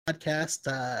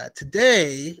podcast.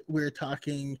 Today we're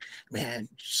talking, man,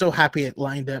 so happy it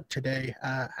lined up today.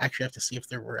 Actually, I have to see if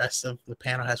the rest of the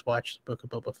panel has watched the Book of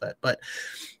Boba Fett, but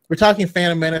we're talking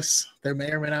Phantom Menace. There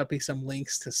may or may not be some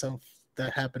links to some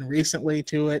that happened recently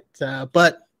to it,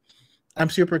 but I'm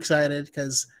super excited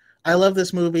because I love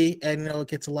this movie. And I know it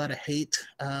gets a lot of hate,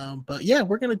 but yeah,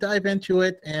 we're going to dive into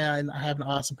it, and I have an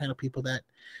awesome panel of people that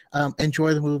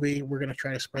enjoy the movie. We're going to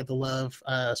try to spread the love,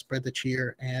 spread the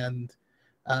cheer, and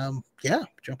yeah,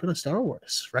 jump into Star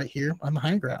Wars right here on the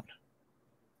high ground.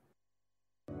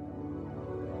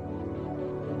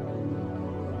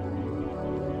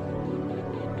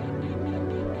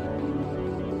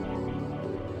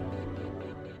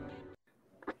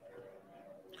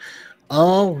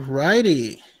 All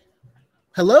righty.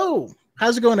 Hello.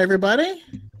 How's it going, everybody?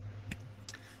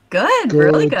 Good.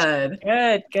 Really good.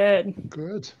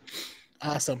 Good.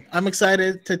 Awesome. I'm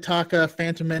excited to talk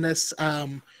Phantom Menace.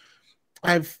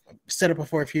 I've said it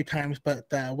before a few times, but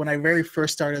when I very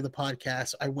first started the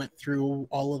podcast, I went through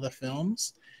all of the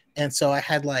films. And so I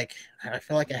feel like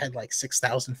I had like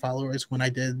 6,000 followers when I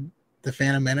did the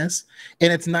Phantom Menace.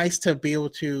 And it's nice to be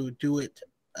able to do it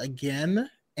again.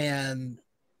 And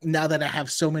now that I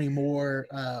have so many more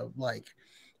like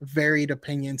varied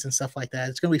opinions and stuff like that,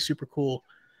 it's going to be super cool.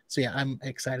 So yeah, I'm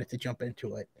excited to jump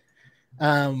into it.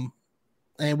 And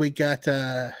we got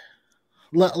a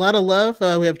lot of love.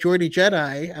 We have Jordy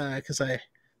Jedi because I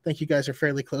think you guys are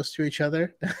fairly close to each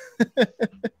other.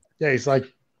 Yeah, he's like,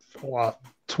 what,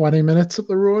 20 minutes up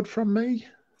the road from me?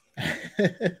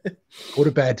 Go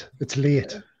to bed. It's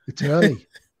late. It's early.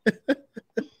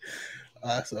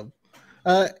 Awesome.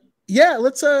 Yeah,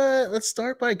 let's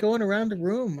start by going around the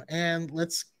room and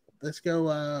let's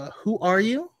go. Who are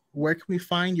you? Where can we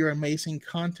find your amazing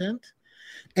content?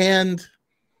 And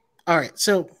all right,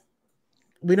 so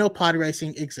we know pod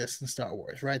racing exists in Star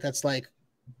Wars, right? That's like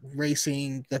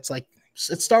racing. It's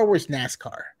Star Wars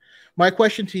NASCAR. My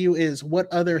question to you is,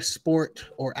 what other sport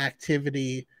or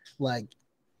activity like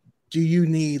do you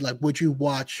need? Like, would you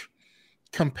watch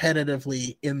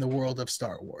competitively in the world of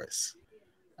Star Wars?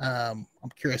 I'm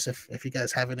curious if you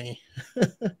guys have any.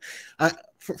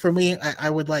 For me, I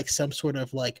would like some sort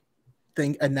of like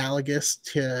thing analogous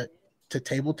to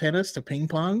table tennis, to ping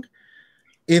pong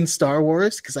in Star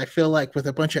Wars, because I feel like with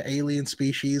a bunch of alien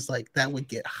species, like that would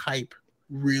get hype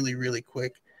really, really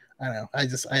quick. I don't know. I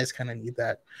just kind of need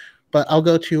that. But I'll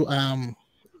go to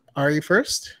Ari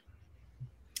first.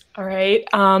 All right.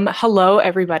 Hello,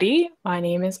 everybody. My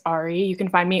name is Ari. You can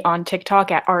find me on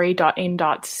TikTok at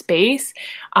ari.in.space,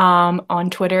 on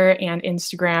Twitter and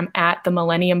Instagram at the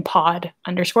Millennium Pod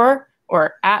 _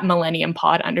 or at Millennium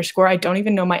Pod _ I don't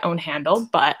even know my own handle,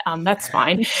 but that's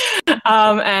fine.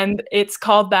 And it's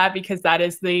called that because that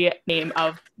is the name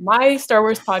of my Star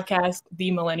Wars podcast,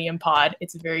 The Millennium Pod.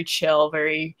 It's very chill,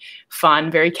 very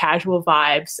fun, very casual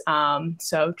vibes.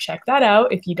 So check that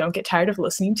out if you don't get tired of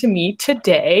listening to me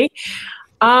today.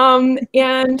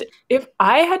 And if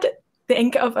I had to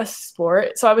think of a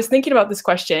sport, so I was thinking about this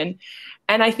question,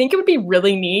 and I think it would be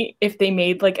really neat if they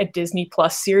made like a Disney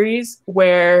Plus series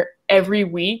where every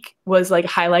week was like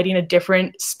highlighting a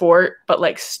different sport, but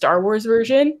like Star Wars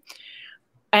version.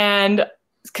 And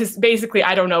because basically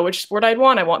I don't know which sport I'd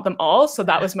want. I want them all. So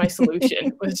that was my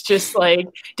solution. Was just like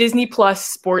Disney Plus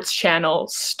Sports Channel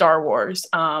Star Wars.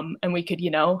 And we could,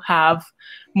 have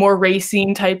more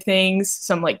racing type things,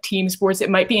 some like team sports. It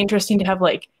might be interesting to have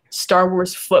like Star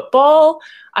Wars football.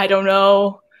 I don't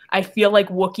know. I feel like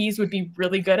Wookiees would be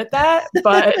really good at that.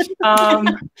 But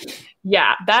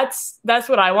yeah, that's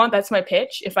what I want. That's my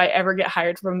pitch. If I ever get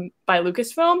hired by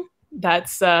Lucasfilm,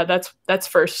 that's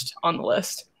first on the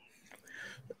list.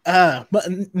 But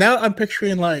now I'm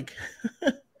picturing like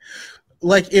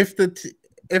if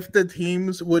the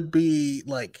teams would be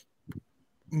like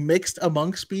mixed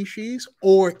among species,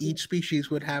 or each species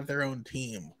would have their own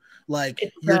team.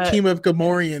 Like your team of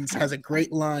Gamorreans has a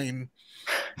great line,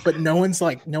 but no one's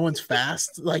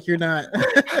fast. Like you're not.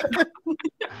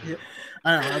 Yeah.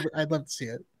 I don't know. I'd love to see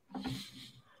it.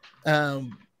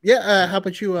 Yeah. How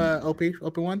about you,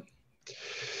 Obi-Wan?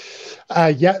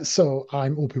 Yeah, so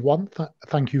I'm Obi-Wan.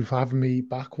 Thank you for having me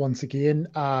back once again.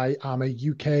 I am a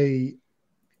UK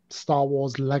Star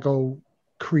Wars Lego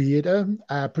creator,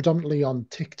 predominantly on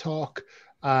TikTok,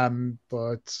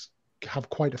 but have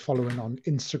quite a following on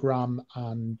Instagram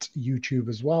and YouTube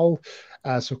as well.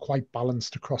 So quite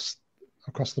balanced across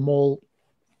them all.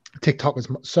 TikTok is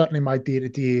certainly my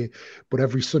day-to-day, but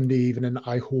every Sunday evening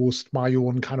I host my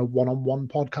own kind of one-on-one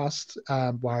podcast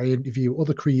where I interview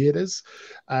other creators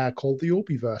called the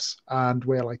Obiverse, and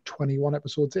we're like 21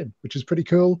 episodes in, which is pretty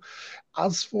cool.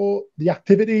 As for the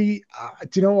activity,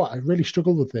 do you know what? I really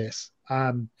struggle with this,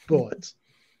 but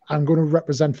I'm going to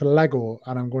represent for Lego,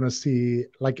 and I'm going to see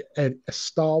like a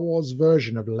Star Wars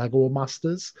version of Lego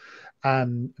Masters,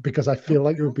 because I feel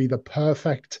like it would be the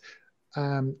perfect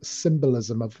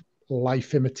symbolism of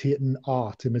life imitating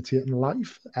art, imitating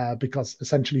life, because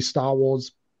essentially Star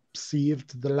Wars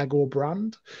saved the Lego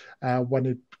brand when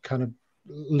it kind of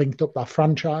linked up that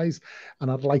franchise.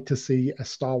 And I'd like to see a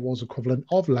Star Wars equivalent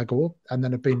of Lego, and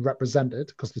then it being represented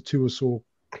because the two are so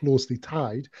closely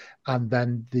tied, and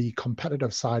then the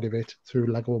competitive side of it through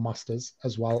Lego Masters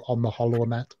as well on the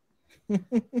HoloNet.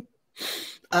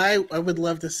 I would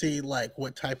love to see like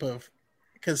what type of,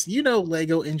 because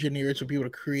Lego engineers would be able to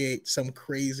create some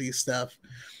crazy stuff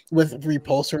with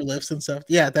repulsor lifts and stuff.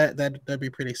 Yeah, that'd be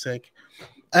pretty sick.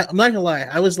 I'm not gonna lie,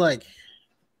 I was like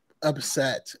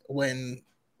upset when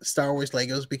Star Wars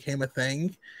Legos became a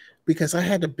thing because I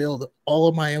had to build all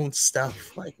of my own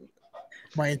stuff like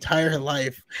my entire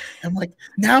life. I'm like,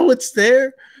 now it's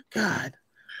there. God,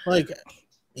 like,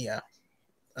 yeah.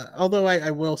 Although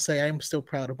I will say I'm still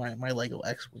proud of my Lego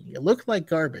X-Wing. It looked like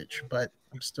garbage, but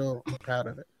I'm still proud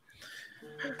of it.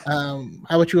 How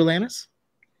about you, Alanis?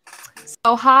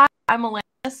 So hi, I'm Alanis.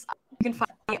 You can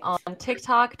find me on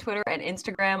TikTok, Twitter, and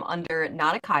Instagram under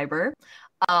Not a Kyber.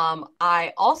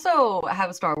 I also have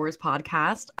a Star Wars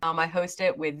podcast. I host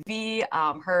it with V.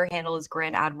 Her handle is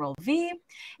Grand Admiral V,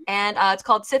 and it's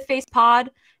called Sith Face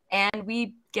Pod. And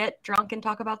we get drunk and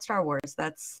talk about Star Wars.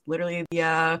 That's literally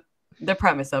the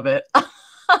premise of it.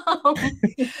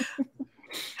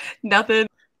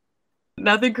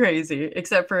 Nothing crazy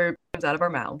except for it comes out of our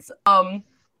mouths.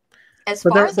 As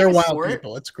but far as they're like wild sport,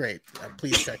 people. It's great.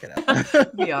 Please check it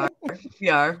out. we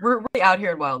are. We're really out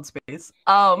here in wild space.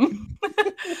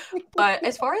 But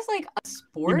as far as like a You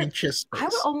sport, mean Chiss I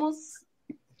would Space. almost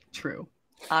true.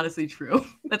 Honestly, true.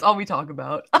 That's all we talk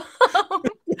about.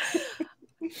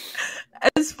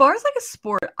 As far as like a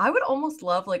sport, I would almost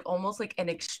love like almost like an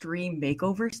extreme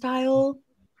makeover style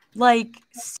like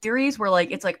series where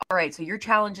like it's like, all right, so your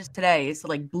challenge is today is to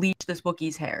like bleach this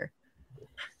Wookiee's hair.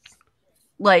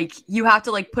 Like you have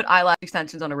to like put eyelash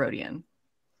extensions on a Rodian.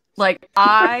 Like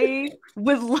I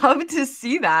would love to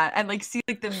see that and like see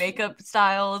like the makeup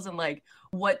styles and like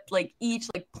what like each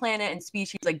like planet and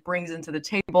species like brings into the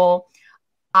table.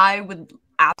 I would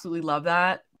absolutely love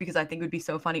that because I think it would be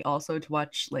so funny also to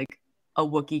watch like a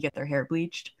Wookiee get their hair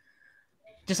bleached.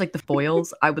 Just like the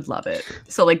foils, I would love it.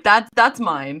 So like that's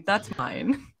mine. That's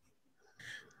mine.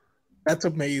 That's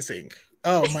amazing.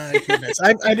 Oh my goodness.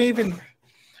 I didn't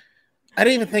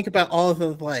even think about all of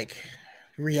the like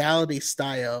reality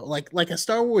style. Like a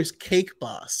Star Wars cake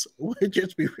boss would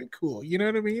just be really cool. You know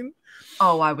what I mean?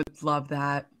 Oh, I would love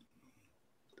that.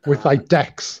 With like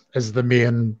Dex as the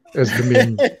main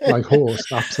like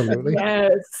host. Absolutely.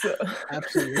 Yes.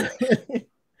 Absolutely.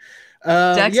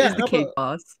 Dex yeah, is the cake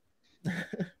boss.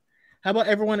 How about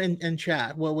everyone in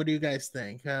chat? What do you guys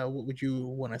think? What would you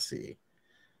want to see?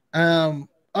 Oh,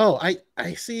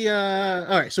 I see. All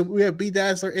right, so we have B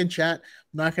Dazzler in chat.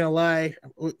 I'm not gonna lie,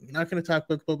 we're not gonna talk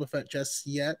about Boba Fett just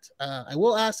yet. I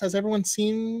will ask: has everyone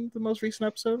seen the most recent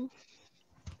episode?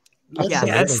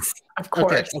 Yes, of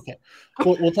course. Okay.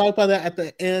 We'll talk about that at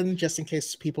the end, just in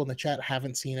case people in the chat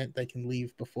haven't seen it. They can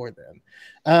leave before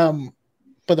then.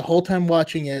 But the whole time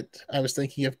watching it, I was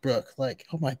thinking of Brooke. Like,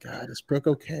 oh my God, is Brooke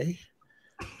okay?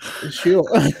 Is she?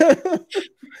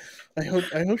 I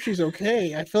hope she's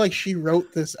okay. I feel like she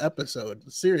wrote this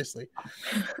episode, seriously.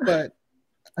 But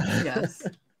yes.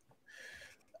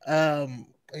 Yeah,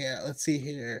 let's see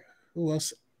here. Who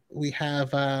else? We have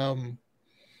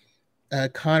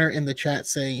Connor in the chat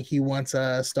saying he wants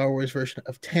a Star Wars version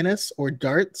of tennis or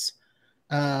darts.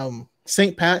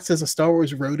 St. Pat says a Star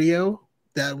Wars rodeo.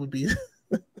 That would be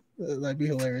that'd be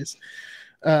hilarious.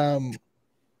 And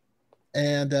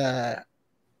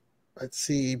let's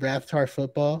see, Rathtar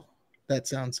football. That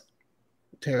sounds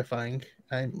terrifying.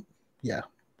 Yeah.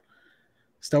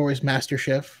 Star Wars Master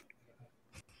Chef.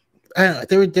 I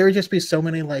don't know. There would just be so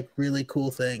many like really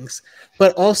cool things,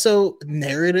 but also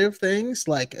narrative things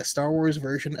like a Star Wars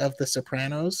version of The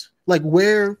Sopranos. Like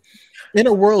where in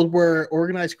a world where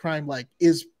organized crime like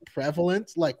is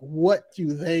prevalent, like what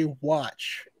do they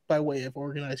watch by way of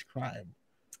organized crime?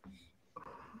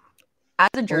 As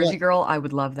a Jersey girl, I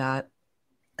would love that.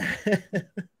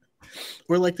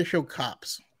 Or like the show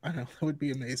Cops. I don't know. That would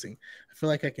be amazing. I feel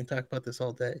like I can talk about this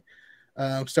all day.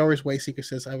 Star Wars Wayseeker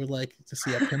says, I would like to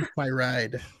see a Pimp My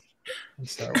Ride. in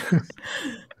Star Wars.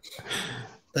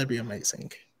 That'd be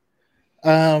amazing.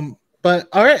 But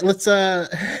all right, let's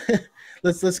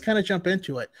let's kind of jump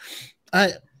into it.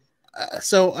 I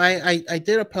I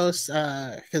did a post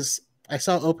because I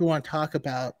saw Obi-Wan talk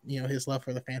about his love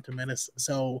for the Phantom Menace,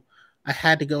 so I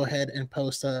had to go ahead and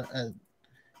post a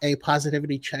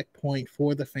positivity checkpoint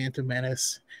for the Phantom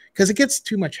Menace because it gets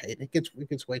too much hate. It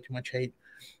gets way too much hate,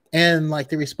 and like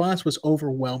the response was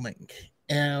overwhelming,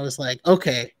 and I was like,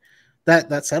 okay,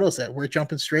 that settles it. We're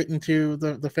jumping straight into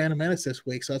the Phantom Menace this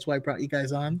week, so that's why I brought you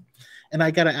guys on. And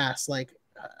I gotta ask, like,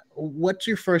 what's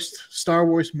your first Star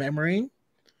Wars memory,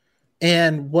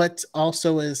 and what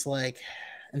also is like,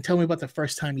 and tell me about the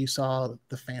first time you saw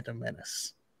the Phantom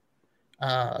Menace.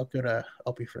 I'll go to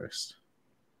Opie first.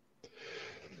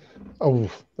 Oh,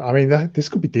 I mean, this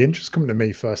could be dangerous coming to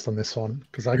me first on this one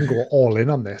because I can go all in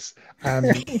on this.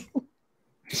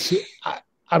 So,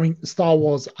 I mean, Star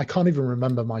Wars, I can't even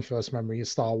remember my first memory of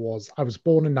Star Wars. I was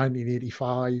born in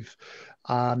 1985,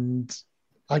 and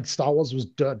like Star Wars was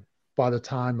done by the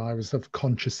time I was of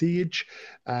conscious age.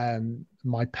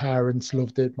 My parents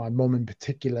loved it, my mum in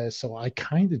particular. So I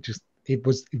kind of just, it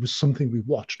was something we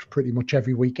watched pretty much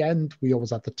every weekend. We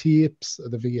always had the tapes,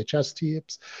 the VHS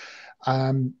tapes.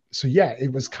 So yeah,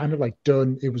 it was kind of like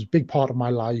done. It was a big part of my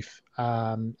life.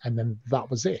 And then that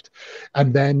was it.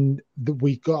 And then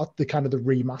we got the kind of the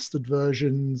remastered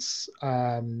versions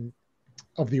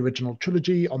of the original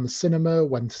trilogy on the cinema,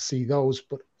 went to see those.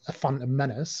 But the Phantom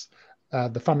Menace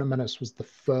was the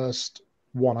first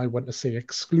one I went to see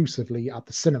exclusively at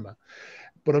the cinema.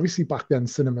 But obviously back then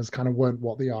cinemas kind of weren't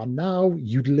what they are now.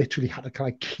 You literally had to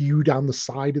kind of queue down the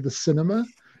side of the cinema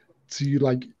to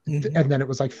like, and then it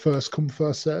was like first come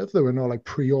first serve. There were no like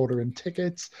pre-ordering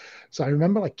tickets. So I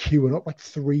remember like queuing up like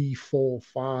 3, 4,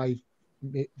 5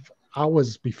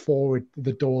 hours before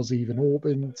the doors even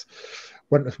opened.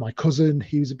 Went with my cousin.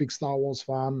 He was a big Star Wars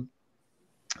fan.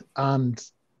 And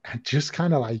I just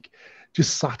kind of like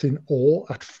just sat in awe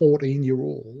at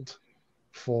 14-year-old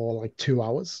for like 2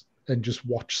 hours and just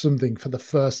watched something for the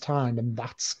first time in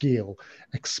that scale,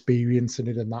 experiencing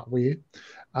it in that way.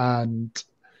 And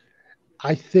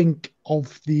I think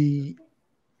of the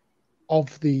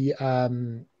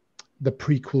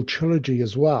prequel trilogy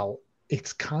as well,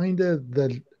 it's kind of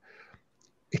the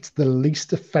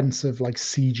least offensive like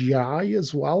CGI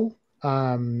as well.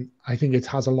 I think it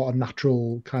has a lot of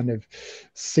natural kind of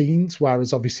scenes,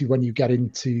 whereas obviously when you get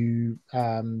into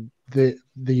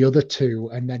the other two,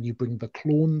 and then you bring the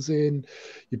clones in,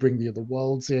 you bring the other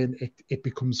worlds in, it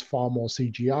becomes far more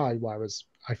CGI. Whereas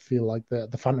I feel like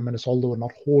the Phantom Menace, although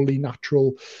not wholly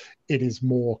natural, it is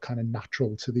more kind of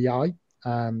natural to the eye.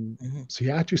 So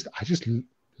yeah, I just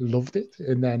loved it,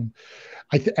 and then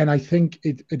I think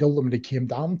it ultimately came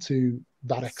down to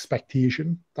that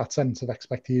expectation, that sense of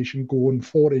expectation, going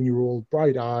 14-year-old,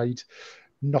 bright-eyed,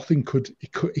 nothing could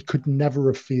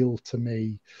never have failed to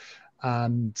me.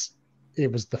 And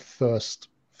it was the first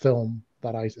Star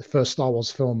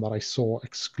Wars film that I saw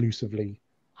exclusively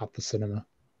at the cinema.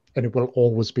 And it will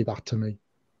always be that to me.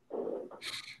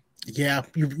 Yeah,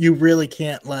 you really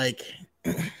can't like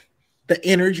the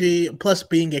energy, plus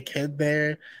being a kid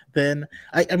there. Then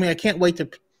I mean I can't wait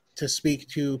to speak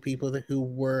to people who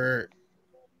were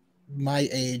my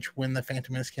age when the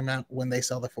Phantom Menace came out, when they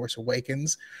saw The Force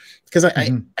Awakens, because I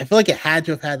feel like it had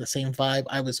to have had the same vibe.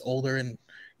 I was older and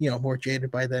more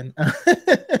jaded by then.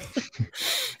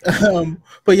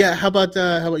 But yeah, how about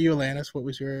you, Alanis? What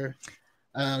was your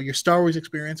Star Wars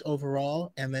experience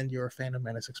overall, and then your Phantom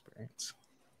Menace experience?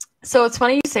 So it's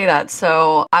funny you say that.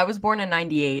 So I was born in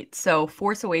 98. So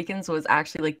Force Awakens was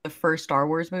actually like the first Star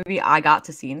Wars movie I got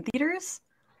to see in theaters.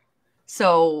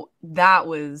 So that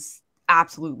was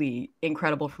absolutely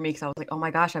incredible for me because I was like, oh my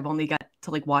gosh, I've only got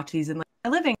to like watch these in like my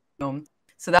living room.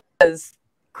 So that was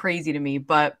crazy to me.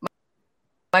 But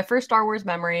my first Star Wars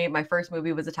memory, my first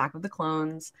movie was Attack of the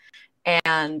Clones.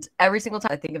 And every single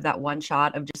time I think of that one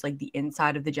shot of just like the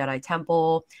inside of the Jedi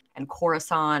Temple and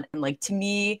Coruscant, and like to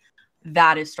me,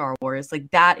 that is Star Wars. Like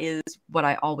that is what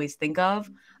I always think of.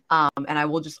 And I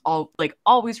will just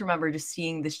always remember just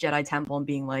seeing this Jedi Temple and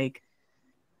being like,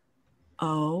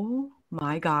 oh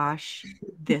my gosh,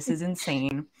 this is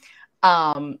insane.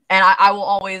 And I will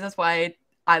always, that's why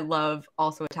I love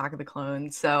also Attack of the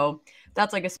Clones. So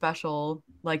that's like a special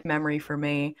like memory for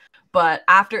me. But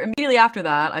immediately after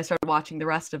that, I started watching the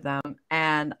rest of them,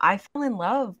 and I fell in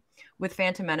love with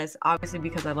Phantom Menace, obviously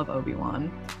because I love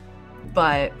Obi-Wan,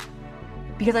 but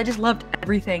because I just loved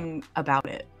everything about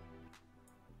it.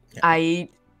 Yeah.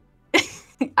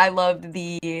 I loved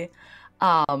the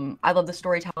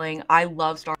storytelling. I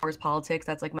love Star Wars politics.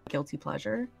 That's like my guilty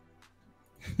pleasure.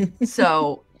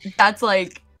 So that's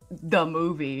like the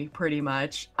movie pretty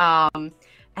much. And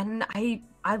I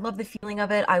love the feeling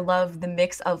of it. I love the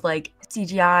mix of like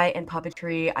CGI and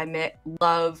puppetry.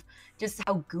 Love just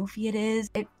how goofy it is.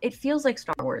 It feels like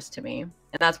Star Wars to me, and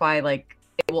that's why like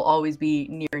it will always be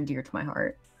near and dear to my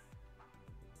heart.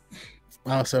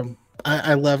 Awesome.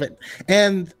 I love it.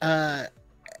 And I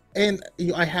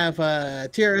have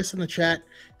TRS in the chat.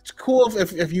 It's cool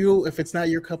if it's not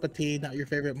your cup of tea, not your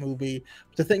favorite movie.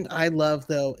 The thing I love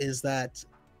though is that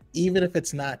even if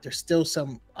it's not, there's still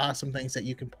some awesome things that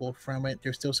you can pull from it.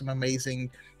 There's still some amazing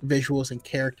visuals and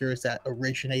characters that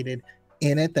originated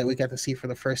in it that we got to see for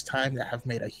the first time that have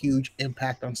made a huge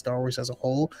impact on Star Wars as a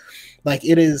whole. Like,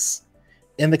 it is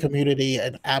in the community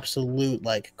an absolute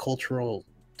like cultural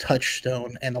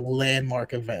touchstone and a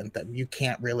landmark event that you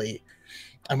can't really,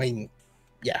 I mean,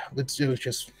 yeah, it was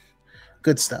just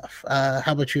good stuff.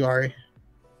 How about you, Ari?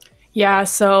 Yeah,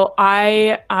 so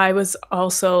I was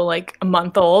also like a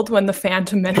month old when the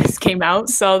Phantom Menace came out,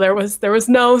 so there was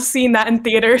no seeing that in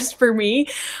theaters for me.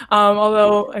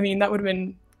 Although, I mean, that would have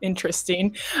been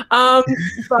interesting.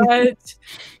 But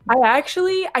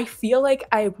I feel like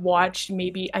I watched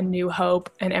maybe A New Hope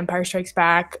and Empire Strikes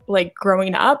Back like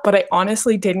growing up, but I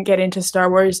honestly didn't get into Star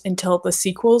Wars until the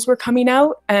sequels were coming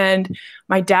out, and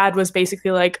my dad was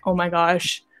basically like, "Oh my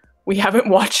gosh, we haven't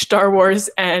watched Star Wars,"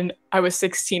 and I was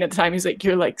 16 at the time. He's like,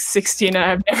 "You're like 16 and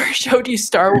I've never showed you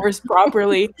Star Wars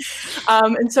properly."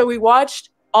 And so we watched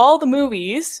all the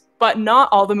movies, but not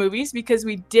all the movies because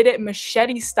we did it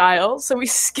machete style. So we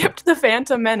skipped the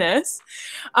Phantom Menace,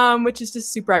 which is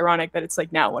just super ironic that it's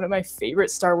like now one of my favorite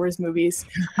Star Wars movies.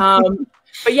 But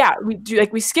yeah,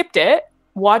 we skipped it.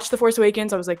 Watched The Force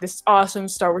Awakens. I was like, this is awesome.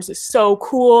 Star Wars is so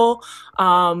cool.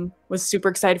 Was super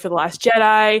excited for The Last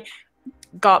Jedi.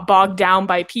 Got bogged down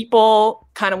by people,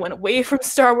 kind of went away from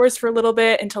Star Wars for a little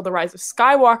bit until The Rise of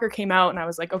Skywalker came out, and I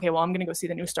was like, okay, well, I'm gonna go see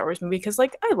the new Star Wars movie because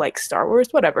like I like Star Wars,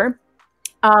 whatever.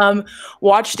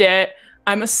 Watched it.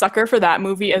 I'm a sucker for that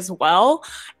movie as well,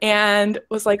 and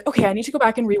was like, okay, I need to go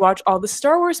back and rewatch all the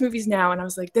Star Wars movies now. And I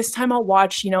was like, this time I'll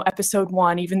watch, episode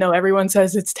 1, even though everyone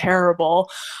says it's terrible.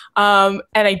 And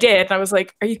I did, and I was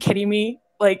like, are you kidding me?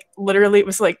 Like, literally, it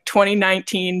was like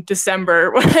 2019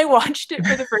 December when I watched it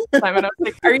for the first time, and I was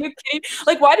like, "Are you kidding?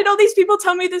 Like, why did all these people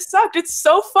tell me this sucked? It's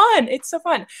so fun. It's so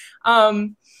fun."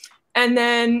 And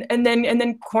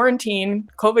then quarantine,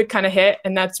 COVID kind of hit,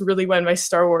 and that's really when my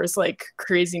Star Wars like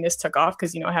craziness took off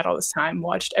because I had all this time,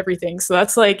 watched everything. So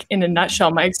that's like in a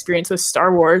nutshell my experience with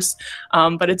Star Wars.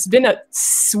 But it's been a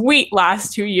sweet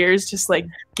last 2 years, just like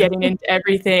getting into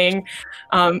everything.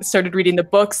 Started reading the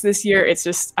books this year. It's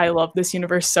just I love this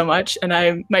universe so much,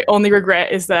 and my only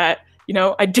regret is that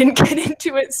I didn't get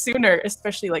into it sooner,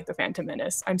 especially like the Phantom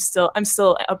Menace. I'm still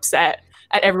upset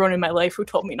at everyone in my life who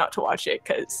told me not to watch it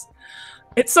because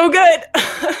it's so good.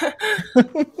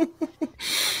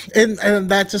 and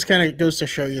that just kind of goes to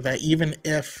show you that even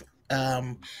if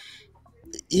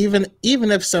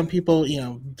some people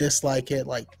dislike it,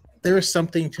 like there is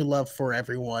something to love for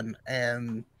everyone,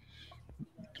 and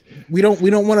we don't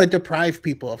want to deprive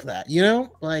people of that.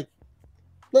 Like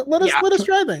let us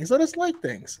try things, let us like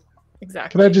things.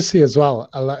 Exactly. Can I just see as well,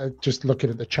 just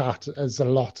looking at the chat, as a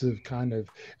lot of kind of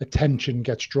attention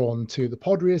gets drawn to the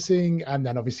pod racing, and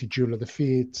then obviously Duel of the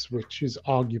Fates, which is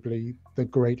arguably the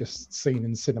greatest scene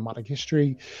in cinematic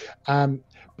history.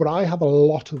 But I have a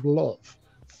lot of love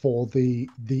for the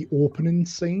opening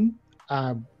scene.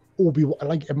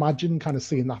 Like, imagine kind of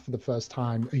seeing that for the first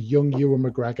time, a young Ewan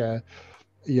McGregor,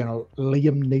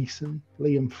 Liam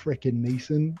freaking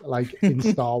Neeson, like in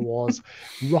Star Wars,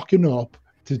 rocking up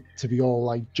to be all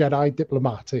like Jedi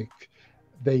diplomatic.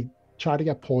 They try to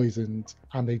get poisoned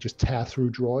and they just tear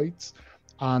through droids.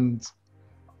 And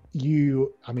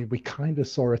we kind of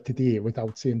saw it today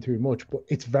without saying too much, but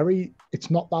it's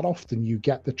not that often you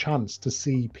get the chance to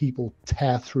see people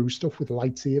tear through stuff with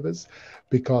lightsabers,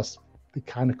 because they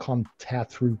kind of can't tear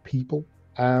through people.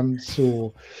 But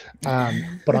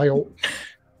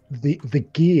the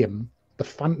game, the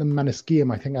Phantom Menace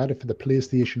game, I think I had it for the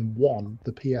PlayStation 1,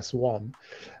 the PS1,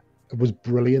 it was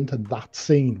brilliant. And that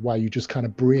scene where you just kind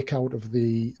of break out of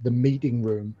the meeting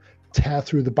room, tear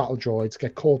through the battle droids,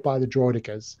 get caught by the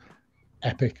droidicas,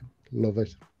 epic. Love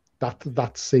it.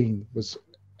 That scene was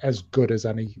as good as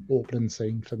any opening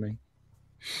scene for me.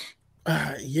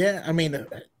 Yeah, I mean,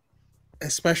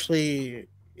 especially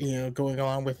going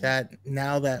along with that,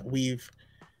 now that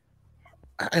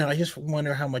I just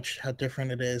wonder how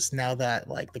different it is now that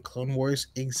like the Clone Wars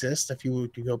exists. If you were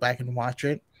to go back and watch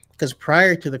it, because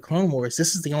prior to the Clone Wars,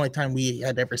 this is the only time we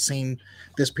had ever seen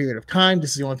this period of time. This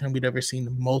is the only time we'd ever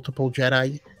seen multiple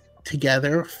Jedi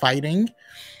together fighting.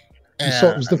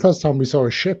 It was the first time we saw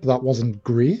a ship that wasn't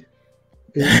grey.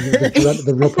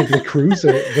 The Republic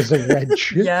cruiser was a red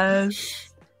ship. Yes.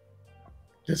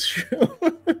 That's true.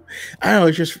 I don't know,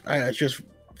 it's just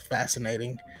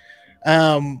fascinating.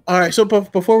 All right, so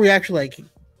before we actually like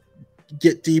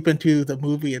get deep into the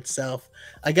movie itself,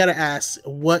 I gotta ask,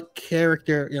 what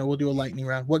character, we'll do a lightning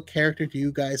round. What character do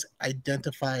you guys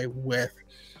identify with?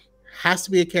 Has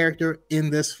to be a character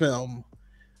in this film.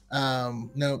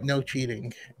 No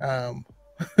cheating.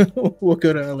 We'll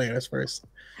go to Atlantis first.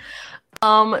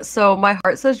 So my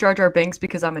heart says Jar Jar Binks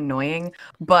because I'm annoying,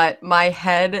 but my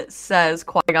head says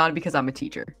Qui-Gon because I'm a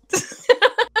teacher.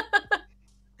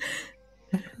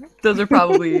 Those are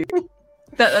probably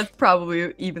that's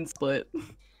probably even split.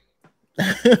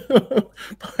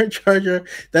 Jar Jar,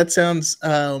 that sounds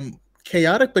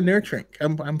chaotic but nurturing.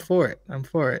 I'm for it.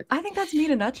 I think that's me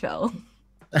in a nutshell.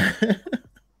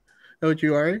 What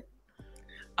you are?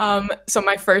 So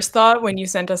my first thought when you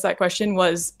sent us that question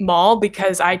was Maul,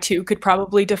 because I too could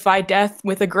probably defy death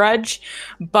with a grudge,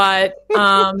 but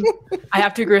I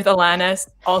have to agree with Alanis.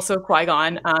 Also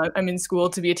Qui-Gon. I'm in school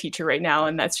to be a teacher right now,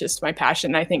 and that's just my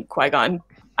passion. I think Qui-Gon,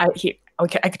 I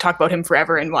could talk about him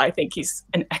forever and why I think he's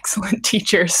an excellent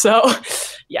teacher. So,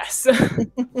 yes.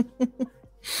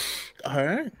 All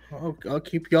right, I'll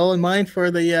keep y'all in mind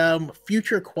for the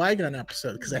future Qui-Gon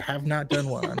episode because I have not done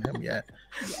one on him yet.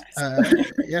 Yes.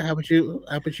 Yeah, how about you,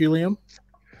 Liam?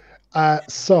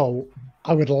 So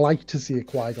I would like to see a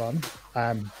Qui-Gon,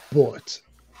 but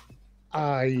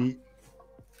I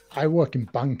work in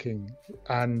banking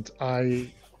and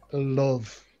I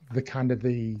love the kind of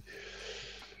the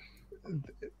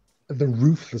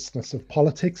ruthlessness of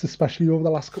politics, especially over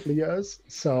the last couple of years.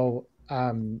 So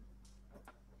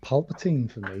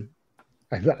Palpatine for me.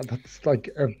 That's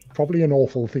like probably an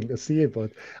awful thing to say,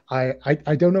 but I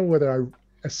don't know whether I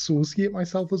associate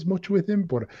myself as much with him,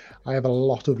 but I have a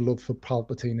lot of love for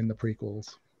Palpatine in the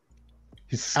prequels.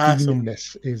 His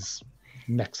scheminess is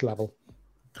next level.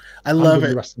 I love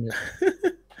it.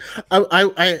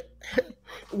 I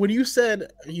when you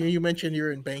said you mentioned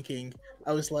you're in banking,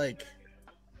 I was like,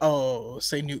 oh,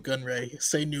 say Newt Gunray.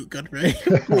 Say Newt Gunray.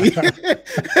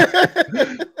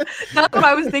 That's what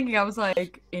I was thinking. I was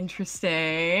like,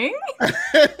 interesting.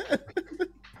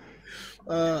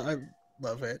 I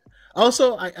love it.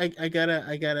 Also, I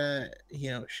gotta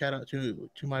shout out to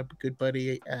my good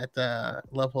buddy at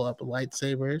Level Up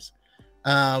Lightsabers.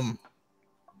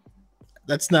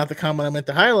 That's not the comment I meant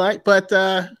to highlight, but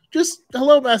just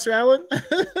hello, Master Allen.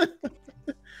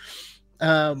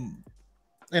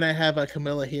 And I have a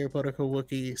Camilla here, Protocol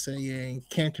Wookiee, saying,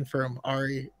 can't confirm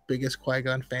Ari, biggest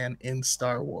Qui-Gon fan in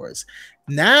Star Wars.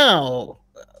 Now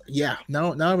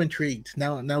I'm intrigued.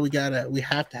 Now we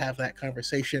have to have that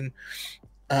conversation.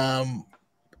 And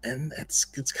it's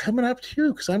coming up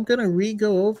too, because I'm gonna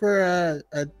re-go over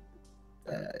Dooku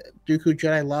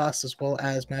Jedi Lost as well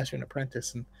as Master and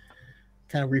Apprentice and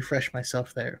kind of refresh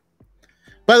myself there.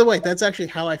 By the way, that's actually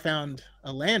how I found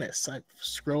Alanis. I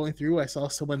scrolling through, I saw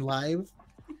someone live,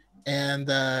 and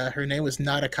her name was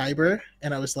Not a Kyber,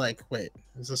 and I was like, wait,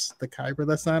 is this the Kyber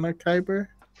that's not a Kyber?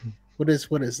 What is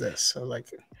this? I was like,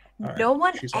 no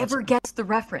one ever gets the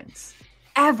reference.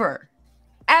 Ever.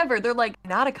 They're like,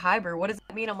 Not a Kyber, what does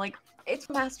that mean? I'm like, it's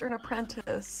Master and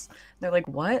Apprentice. They're like,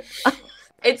 what?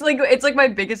 It's like my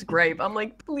biggest gripe. I'm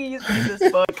like, please read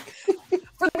this book.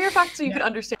 For the mere fact so you can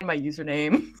understand my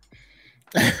username.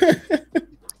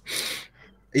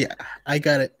 Yeah, I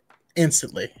got it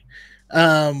instantly.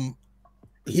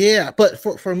 Yeah, but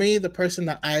for me, the person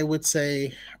that I would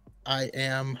say I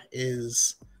am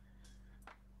is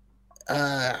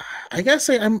I gotta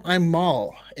say I'm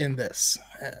Maul in this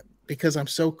because I'm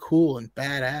so cool and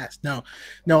badass. No,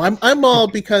 I'm Maul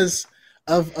because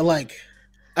of like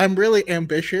I'm really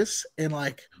ambitious and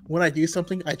like when I do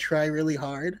something I try really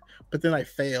hard, but then I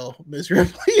fail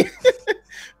miserably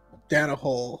down a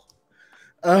hole.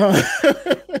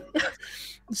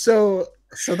 So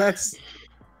that's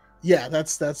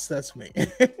me.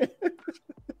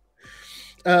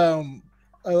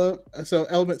 So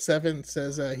Element 7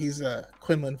 says he's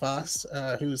Quinlan Voss,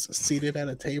 who's seated at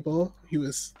a table. He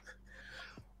was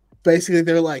basically,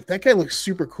 they're like, that guy looks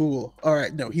super cool. All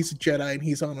right, no, he's a Jedi and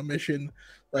he's on a mission.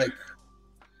 Like,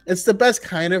 it's the best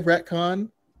kind of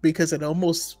retcon because it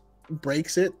almost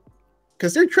breaks it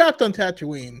because they're trapped on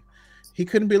Tatooine. He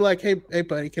couldn't be like, hey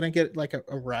buddy, can I get like a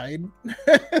ride?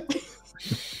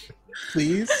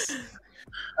 Please.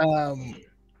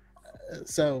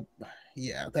 So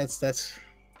yeah, that's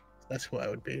who I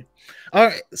would be. All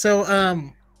right,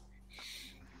 so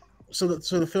so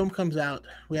the film comes out.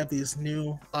 We have these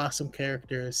new awesome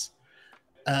characters.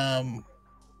 I'm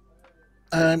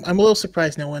a little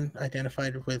surprised no one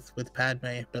identified with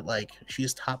Padme, but like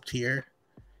she's top tier,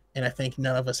 and I think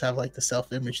none of us have like the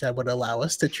self image that would allow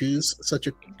us to choose such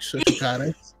a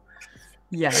goddess.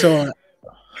 Yeah. So,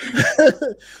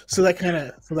 so that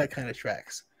kind of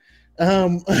tracks.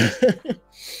 All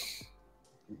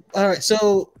right,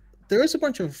 so there is a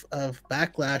bunch of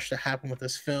backlash that happened with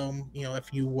this film. You know,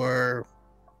 if you were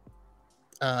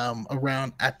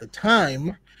around at the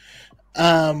time.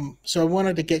 So I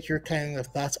wanted to get your kind of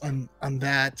thoughts on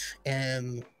that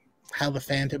and how the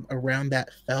fandom around that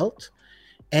felt.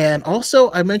 And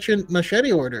also, I mentioned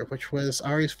Machete Order, which was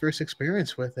Ari's first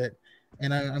experience with it,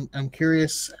 and I'm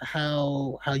curious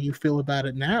how you feel about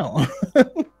it now.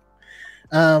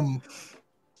 And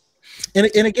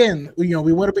again, you know,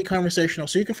 we want to be conversational,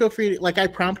 so you can feel free to, like, I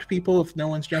prompt people if no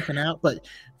one's jumping out, but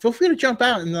feel free to jump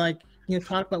out and like, you know,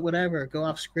 talk about whatever, go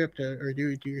off script or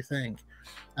do your thing.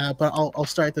 But I'll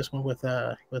start this one with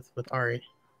Ari.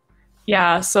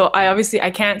 Yeah, so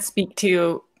I can't speak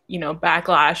to, you know,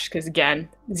 backlash because again,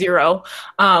 zero.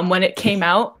 When it came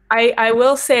out, I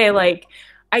will say like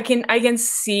I can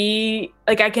see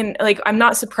like I'm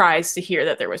not surprised to hear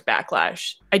that there was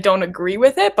backlash. I don't agree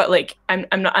with it, but like I'm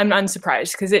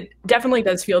unsurprised because it definitely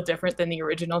does feel different than the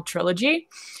original trilogy.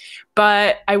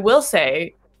 But I will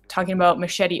say, talking about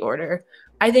Machete Order,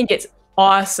 I think it's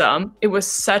awesome. It was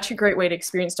such a great way to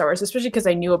experience Star Wars, especially because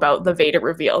I knew about the Vader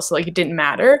reveal, so like it didn't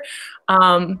matter.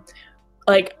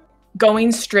 Like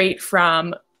going straight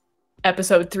from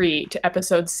episode 3 to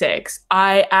episode 6,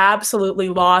 I absolutely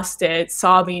lost it,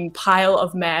 sobbing pile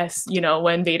of mess, you know,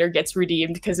 when Vader gets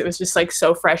redeemed, because it was just like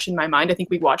so fresh in my mind. I think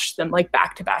we watched them like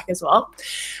back to back as well.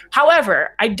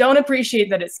 However, I don't appreciate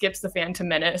that it skips the Phantom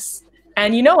Menace.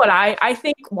 And you know what? I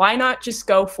think why not just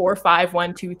go 4, 5,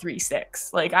 1, 2, 3,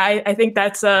 6? Like I think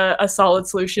that's a solid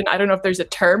solution. I don't know if there's a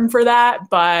term for that,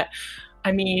 but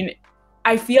I mean,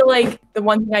 I feel like the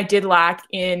one thing I did lack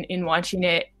in watching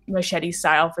it Machete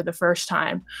style for the first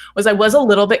time was I was a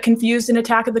little bit confused in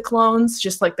Attack of the Clones,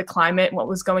 just like the climate and what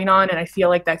was going on, and I feel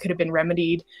like that could have been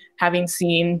remedied having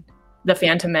seen the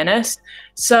Phantom Menace.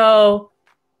 So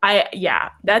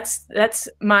that's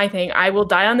my thing. I will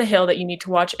die on the hill that you need to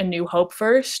watch A New Hope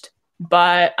first.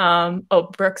 But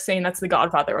Brooke's saying that's the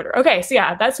Godfather order. Okay, so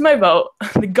yeah, that's my vote.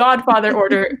 The Godfather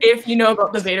order, if you know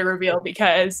about the Vader reveal,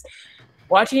 because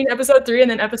watching episode 3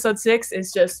 and then episode 6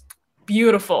 is just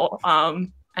beautiful.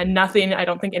 And nothing, I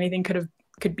don't think anything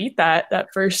could beat that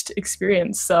first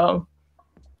experience. So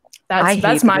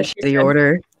that's my the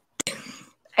order.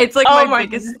 It's like my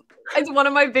biggest. It's one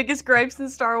of my biggest gripes in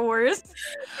Star Wars.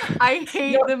 I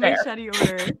hate the Machete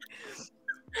Order.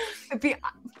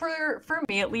 For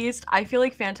me at least, I feel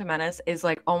like Phantom Menace is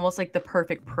like almost like the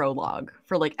perfect prologue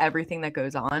for like everything that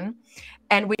goes on.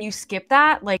 And when you skip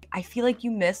that, like I feel like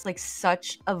you miss like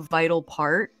such a vital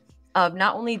part of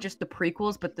not only just the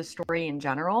prequels but the story in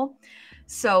general.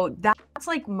 So that's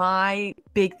like my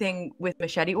big thing with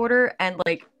Machete Order. And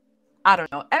like I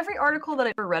don't know, every article that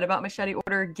I ever read about Machete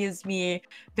Order gives me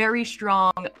very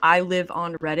strong I live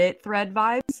on Reddit thread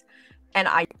vibes, and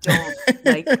I don't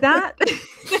like that.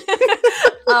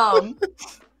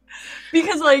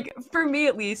 Because like for me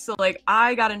at least, so like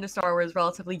I got into Star Wars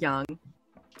relatively young,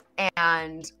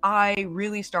 and I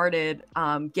really started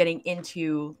getting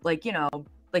into like, you know,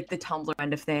 like the Tumblr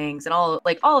end of things and all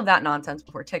of that nonsense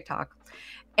before TikTok.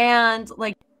 And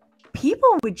like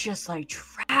people would just like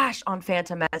trash on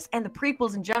Phantom Menace and the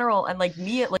prequels in general. And like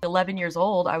me at like 11 years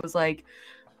old, I was like,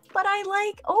 but I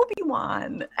like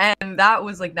Obi-Wan. And that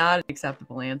was like not an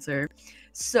acceptable answer.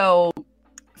 So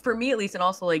for me at least, and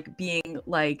also like being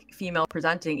like female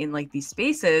presenting in like these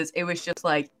spaces, it was just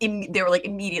like, they were like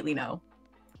immediately no.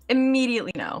 And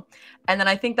then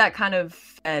I think that kind of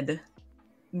fed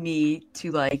me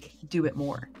to like do it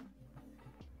more.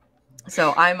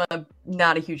 So I'm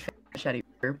not a huge fan of Machete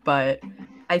Order, but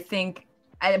I think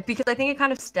because I think it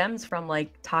kind of stems from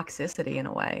like toxicity in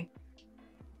a way.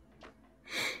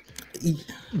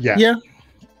 Yeah.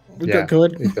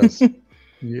 Good. It does.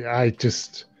 Yeah,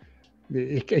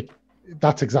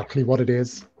 that's exactly what it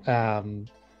is. I'm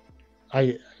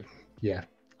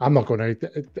not going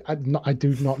to. I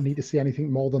do not need to see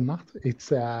anything more than that.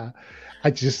 It's.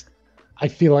 I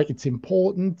feel like it's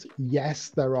important. Yes,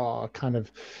 there are kind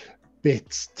of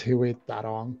bits to it that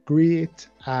aren't great.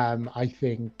 I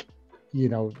think, you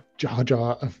know, Jar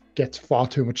Jar gets far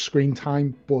too much screen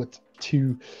time, but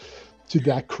to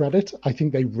their credit, I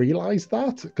think they realized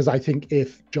that, because I think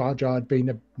if Jar Jar had been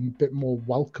a bit more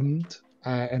welcomed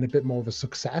and a bit more of a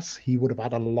success, he would have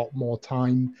had a lot more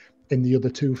time in the other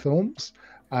two films.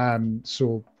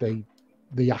 So they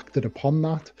acted upon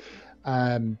that.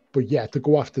 But yeah, to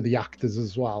go after the actors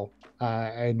as well.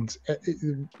 And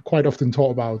quite often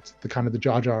talk about the kind of the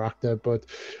Jar Jar actor, but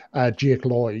Jake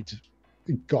Lloyd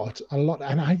got a lot.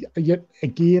 And yet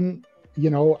again, you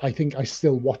know, I think I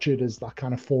still watch it as that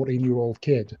kind of 14-year-old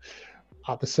kid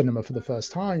at the cinema for the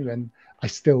first time, and I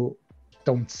still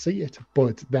don't see it.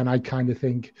 But then I kind of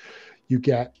think you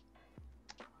get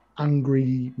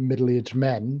angry middle-aged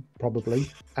men probably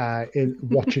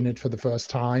watching it for the first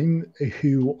time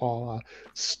who are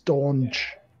staunch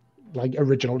like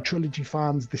original trilogy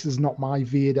fans. This is not my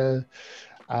Vader.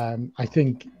 I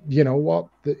think, you know what,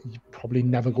 that you're probably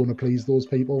never going to please those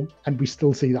people, and we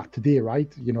still see that today, right?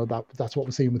 You know, that's what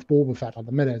we're seeing with Boba Fett at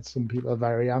the minute. Some people are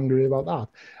very angry about that,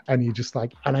 and you just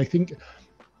like, and I think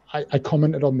I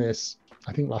commented on this,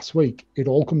 I think last week, it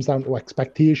all comes down to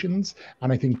expectations,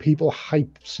 and I think people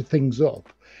hype things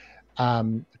up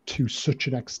to such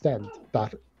an extent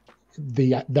that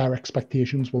their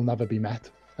expectations will never be met,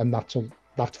 and that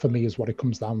for me is what it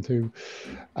comes down to,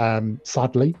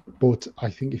 sadly. But I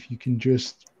think if you can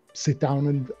just sit down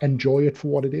and enjoy it for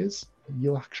what it is,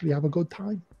 you'll actually have a good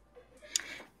time.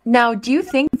 Now, do you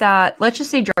think that, let's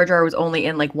just say Jar Jar was only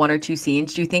in like 1 or 2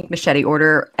 scenes, do you think Machete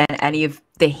Order and any of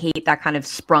the hate that kind of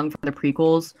sprung from the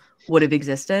prequels would have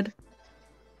existed?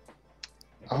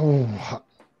 Oh,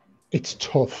 it's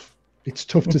tough. It's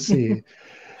tough to see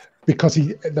because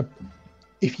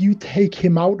if you take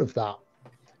him out of that,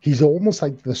 he's almost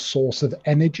like the source of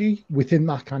energy within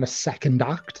that kind of second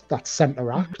act, that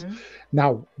center act. Mm-hmm.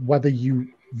 Now, whether you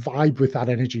vibe with that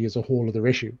energy is a whole other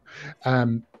issue.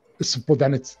 But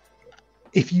then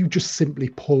if you just simply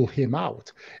pull him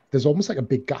out, there's almost like a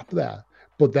big gap there.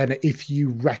 But then if you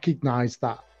recognize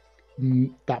that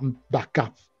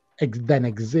gap then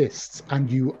exists,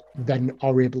 and you then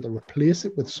are able to replace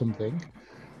it with something,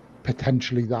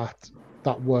 potentially that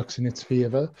works in its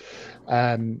favor.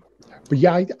 But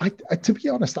yeah, I to be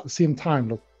honest, at the same time,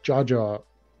 look, Jar Jar,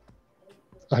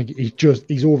 like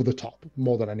he's over the top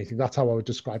more than anything. That's how I would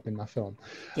describe him in that film.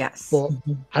 Yes. But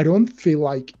I don't feel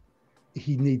like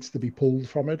he needs to be pulled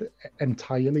from it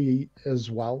entirely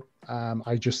as well.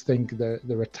 I just think that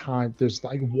there's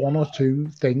like 1 or 2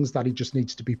 things that he just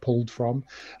needs to be pulled from,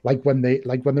 like when they're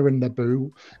in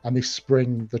Naboo and they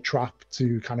spring the trap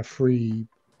to kind of free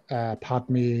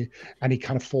Padme, and he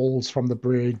kind of falls from the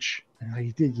bridge.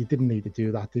 You didn't need to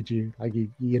do that, did you? Like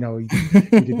you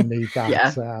didn't need that.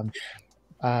 Yeah.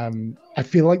 I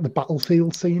feel like the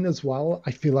battlefield scene as well,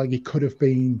 I feel like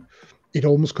it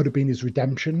almost could have been his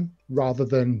redemption rather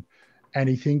than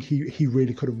anything. He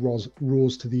really could have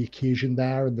rose to the occasion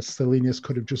there, and the silliness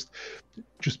could have just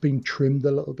been trimmed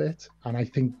a little bit, and I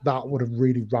think that would have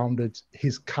really rounded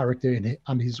his character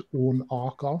and his own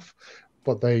arc off.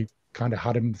 But they kind of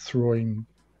had him throwing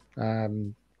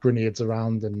grenades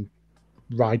around and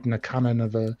riding a cannon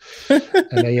of an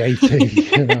AAT.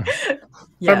 You know?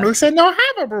 Yeah,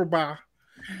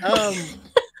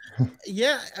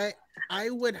 I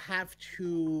would have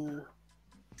to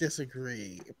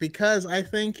disagree, because I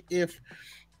think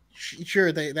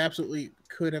sure, they absolutely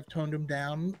could have toned him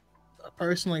down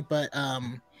personally, but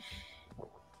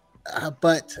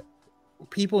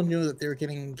people knew that they were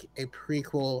getting a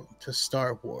prequel to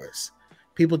Star Wars.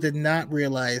 People did not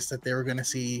realize that they were going to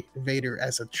see Vader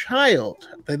as a child.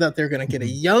 They thought they were going to get a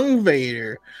young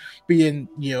Vader being,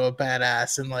 you know, a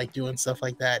badass and like doing stuff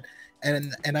like that.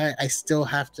 And I still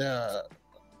have to.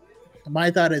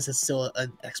 My thought is it's still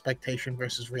an expectation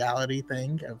versus reality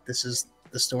thing. This is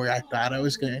the story I thought I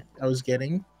was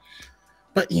getting.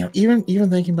 But you know, even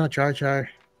thinking about Jar Jar,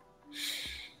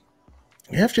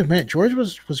 you have to admit George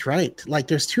was right. Like,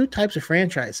 there's 2 types of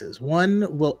franchises.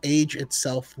 One will age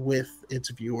itself with its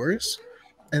viewers,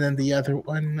 and then the other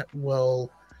one will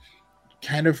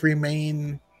kind of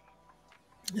remain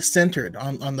centered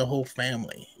on the whole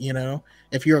family. You know,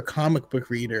 if you're a comic book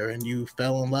reader and you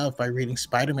fell in love by reading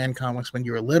Spider-Man comics when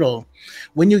you were little,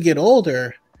 when you get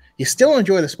older, you still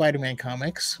enjoy the Spider-Man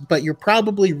comics, but you're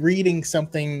probably reading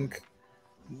something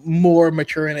more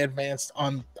mature and advanced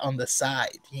on the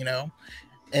side, you know.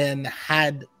 And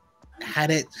had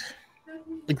it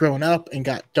grown up and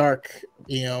got dark,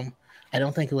 you know, I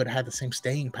don't think it would have had the same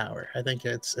staying power. I think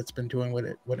it's been doing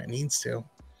what it needs to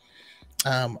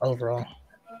overall.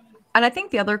 And I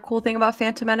think the other cool thing about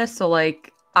Phantom Menace, so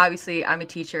like obviously I'm a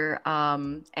teacher,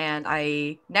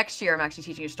 and next year I'm actually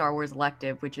teaching a Star Wars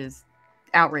elective, which is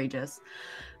outrageous.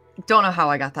 Don't know how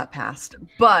I got that passed,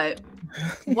 but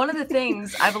one of the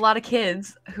things, I have a lot of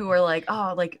kids who are like,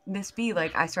 oh, like Miss B,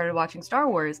 like I started watching Star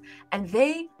Wars, and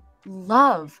they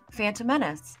love Phantom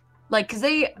Menace. Like, cause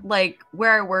they, like,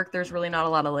 where I work, there's really not a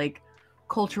lot of like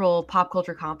pop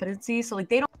culture competency. So like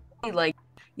they don't really, like,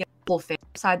 you know, whole fan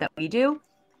side that we do,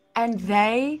 and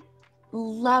they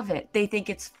love it. They think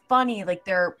it's funny. Like,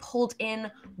 they're pulled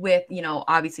in with, you know,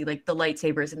 obviously like the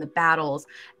lightsabers and the battles,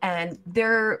 and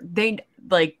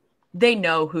they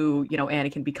know who, you know,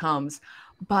 Anakin becomes,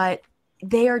 but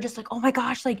they are just like, oh my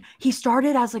gosh, like he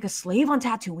started as like a slave on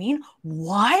Tatooine.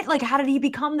 What? Like, how did he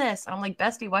become this? And I'm like,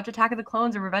 bestie, watch Attack of the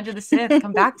Clones or Revenge of the Sith.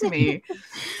 Come back to me.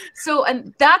 So,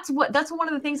 and that's one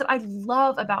of the things that I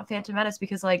love about Phantom Menace,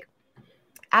 because like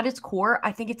at its core,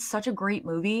 I think it's such a great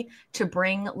movie to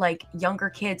bring like younger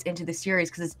kids into the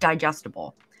series because it's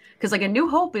digestible. Because like A New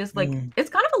Hope is like, it's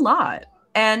kind of a lot.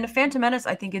 And Phantom Menace,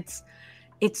 I think it's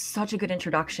such a good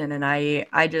introduction, and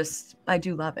I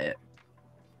do love it.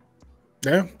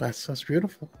 Yeah, that's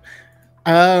beautiful.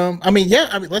 I mean,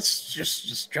 let's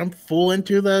just jump full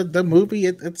into the movie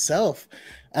itself.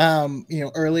 You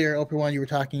know, earlier, Obi-Wan, you were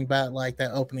talking about like that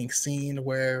opening scene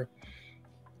where,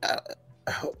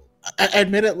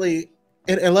 admittedly,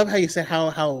 I love how you said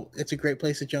how it's a great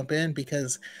place to jump in,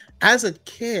 because as a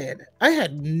kid, I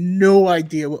had no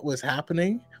idea what was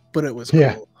happening, but it was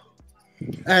cool.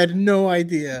 I had no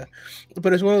idea,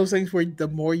 but it's one of those things where the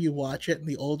more you watch it and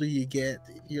the older you get,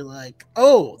 you're like,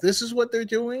 oh, this is what they're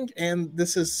doing, and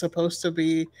this is supposed to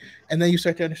be, and then you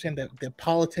start to understand the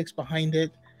politics behind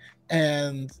it,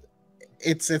 and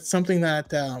it's something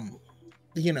that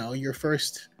you know, your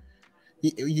first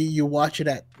you watch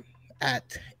it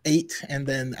at 8, and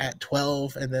then at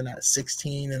 12, and then at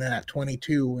 16, and then at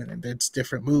 22, and it's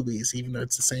different movies, even though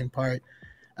it's the same part,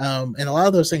 and a lot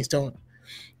of those things don't,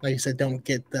 like you said, don't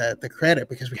get the credit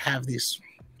because we have these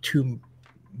two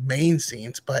main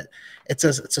scenes, but it's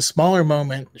a smaller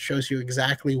moment. It shows you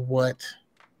exactly what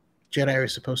Jedi are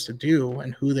supposed to do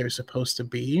and who they're supposed to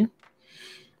be.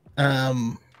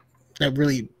 That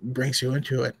really brings you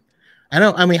into it.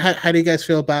 I mean, how do you guys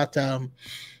feel about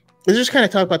let's just kind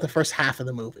of talk about the first half of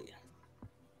the movie.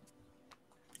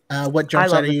 What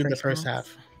jumps out at you in the first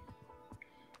half?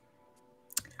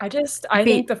 I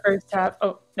think the first half.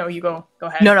 Oh no, you go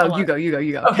ahead. No, you go.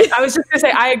 Okay, I was just gonna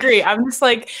say I agree. I'm just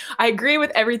like, I agree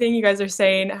with everything you guys are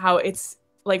saying. How it's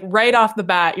like right off the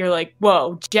bat, you're like,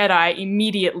 whoa, Jedi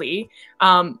immediately,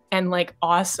 and like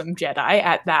awesome Jedi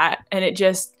at that. And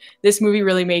this movie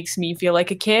really makes me feel like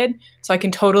a kid. So I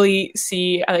can totally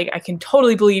see, like, I can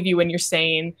totally believe you when you're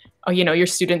saying, oh, you know, your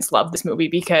students love this movie,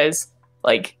 because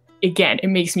like, again, it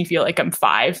makes me feel like I'm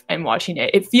 5 and watching it.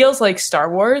 It feels like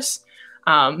Star Wars.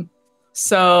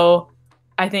 So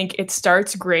I think it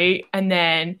starts great, and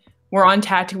then we're on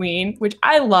Tatooine, which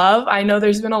I love. I know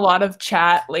there's been a lot of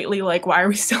chat lately, like, why are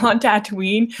we still on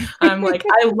Tatooine? I'm like,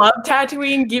 I love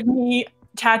Tatooine. Give me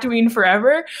Tatooine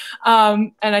forever.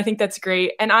 And I think that's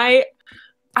great. And I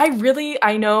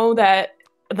know that,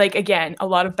 like, again, a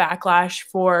lot of backlash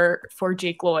for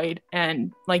Jake Lloyd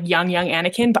and like young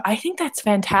Anakin, but I think that's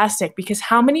fantastic, because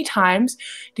how many times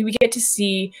do we get to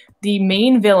see the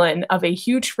main villain of a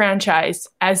huge franchise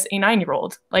as a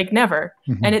 9-year-old? Like, never.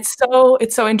 Mm-hmm. And it's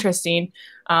so interesting.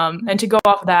 And to go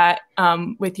off that,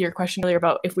 with your question earlier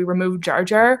about if we removed Jar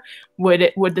Jar,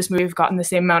 would this movie have gotten the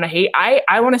same amount of hate?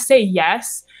 I want to say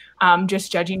yes,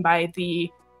 just judging by the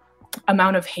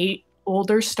amount of hate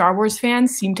older Star Wars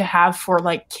fans seem to have for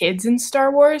like kids in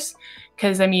Star Wars.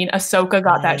 Because I mean, Ahsoka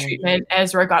got that treatment,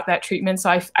 Ezra got that treatment,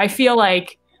 so I feel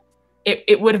like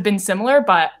it would have been similar,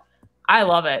 but I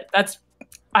love it.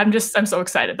 I'm so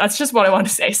excited. That's just what I want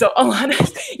to say. So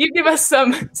Alana, you give us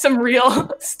some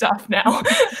real stuff now.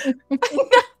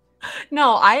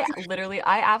 No, I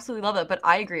absolutely love it. But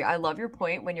I agree. I love your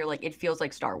point when you're like, it feels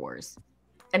like Star Wars.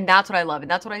 And that's what I love.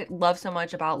 And that's what I love so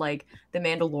much about like The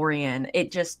Mandalorian.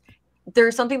 It just,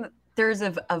 there's a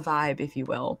vibe, if you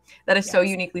will, that is so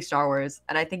uniquely Star Wars.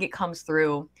 And I think it comes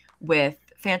through with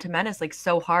Phantom Menace like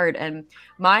so hard. And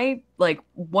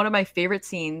one of my favorite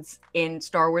scenes in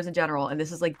Star Wars in general, and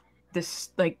this is like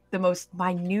the most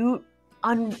minute,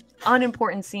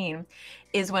 unimportant scene,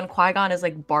 is when Qui-Gon is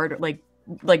like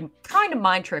trying to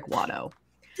mind trick Watto.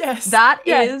 Yes.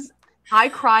 Is, I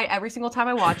cry every single time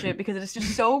I watch it, because it is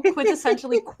just so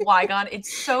quintessentially Qui-Gon.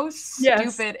 It's so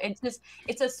stupid. Yes.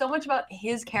 It says so much about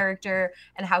his character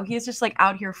and how he is just like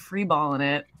out here freeballing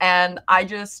it. And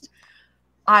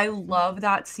I love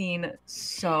that scene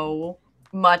so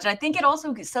much. And I think it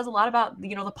also says a lot about,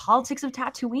 you know, the politics of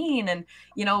Tatooine. And,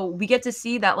 you know, we get to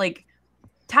see that like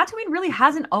Tatooine really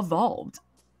hasn't evolved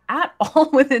at all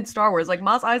within Star Wars. Like,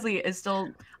 Mos Eisley is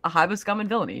still a hive of scum and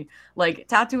villainy. Like,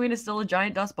 Tatooine is still a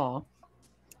giant dust ball.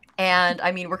 And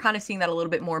I mean, we're kind of seeing that a little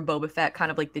bit more in Boba Fett, kind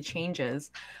of like the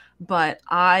changes. But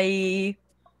I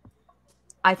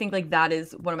I think like that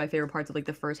is one of my favorite parts of like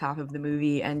the first half of the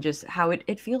movie, and just how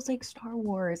it feels like Star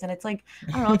Wars, and it's like,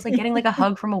 I don't know, it's like getting like a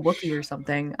hug from a Wookiee or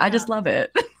something. I just love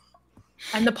it.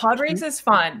 And the pod race is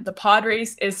fun. The pod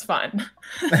race is fun.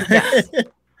 Yes.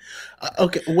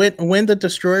 Okay, when the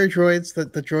destroyer droids,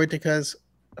 the droidicas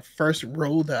first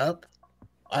rolled up,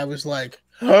 I was like,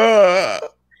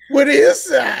 what is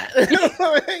that?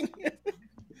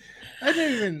 I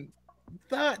didn't even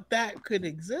thought that could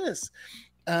exist.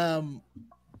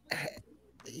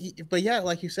 But yeah,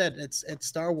 like you said, it's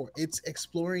Star Wars. It's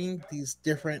exploring these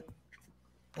different,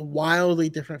 wildly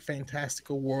different,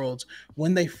 fantastical worlds.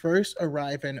 When they first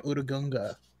arrive in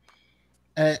Urugunga,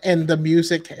 and the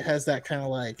music has that kind of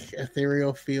like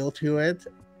ethereal feel to it,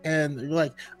 and you're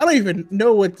like, I don't even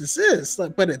know what this is,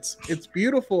 like, but it's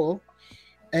beautiful,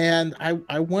 and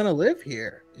I want to live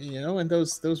here, you know. And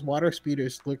those water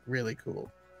speeders look really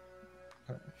cool.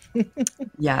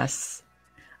 Yes.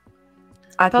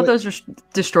 I thought those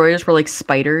destroyers were like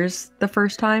spiders the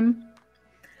first time.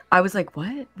 I was like,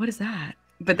 what? What is that?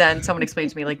 But then someone explained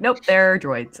to me, like, nope, they're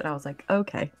droids. And I was like,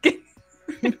 okay.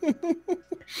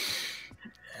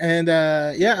 And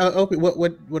Opie,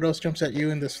 what else jumps at you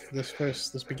in this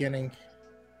beginning?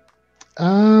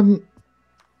 I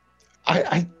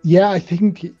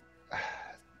think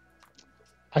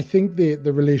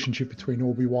the relationship between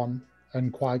Obi-Wan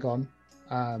and Qui-Gon,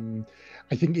 I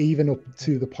think even up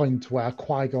to the point where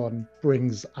Qui-Gon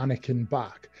brings Anakin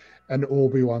back, and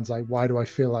Obi-Wan's like, why do I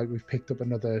feel like we've picked up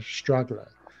another straggler?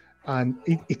 And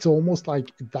it's almost like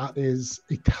it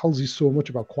tells you so much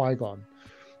about Qui-Gon,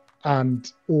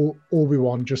 and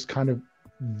Obi-Wan just kind of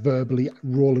verbally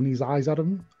rolling his eyes at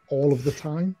him all of the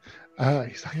time.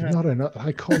 He's like, not enough.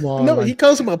 Like, come on. No, like, he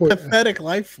calls him a pathetic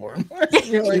life form.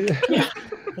 You're like,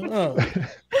 oh,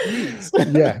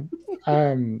 yeah.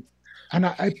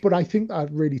 But I think that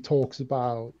really talks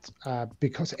about,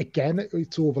 because again,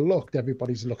 it's overlooked.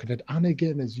 Everybody's looking at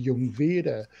Anakin as young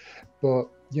Vader, but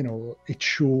you know, it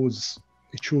shows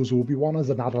Obi-Wan as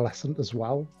an adolescent as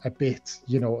well, a bit,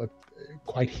 you know,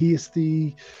 quite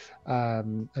hasty, a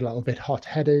little bit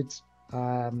hot-headed,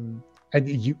 and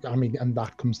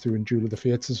that comes through in Duel of the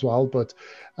Fates as well. But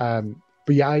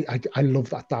yeah, I love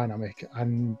that dynamic,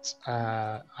 and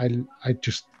I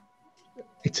just.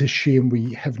 It's a shame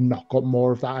we have not got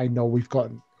more of that. I know we've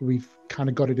kind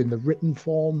of got it in the written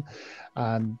form,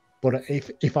 but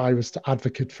if I was to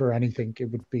advocate for anything, it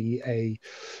would be a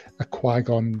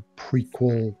Qui-Gon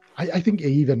prequel. I think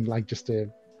even like just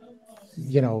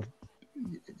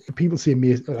people say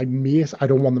Mace. I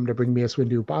don't want them to bring Mace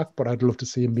Windu back, but I'd love to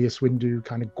see a Mace Windu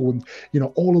kind of going,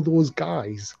 all of those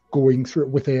guys going through it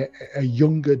with a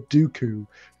younger Dooku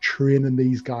training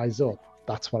these guys up.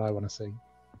 That's what I want to see.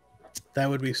 That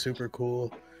would be super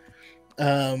cool.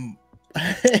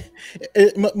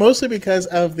 Mostly because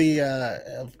of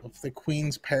the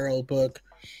Queen's Peril book.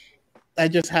 I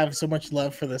just have so much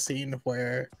love for the scene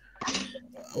where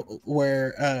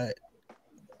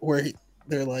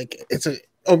they're like,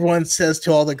 everyone says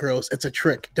to all the girls, it's a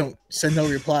trick, don't send no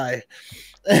reply.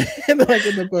 And like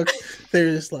in the book,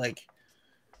 they're just like,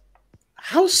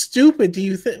 how stupid do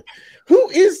you think? Who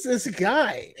is this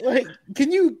guy? Like,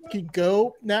 can you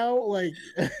go now? Like,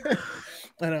 I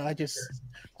don't know.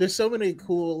 There's so many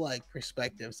cool like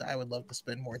perspectives that I would love to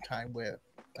spend more time with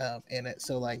in it.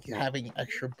 So like having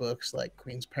extra books like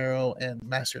Queen's Peril and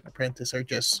Master and Apprentice are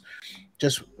just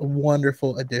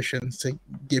wonderful additions to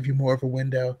give you more of a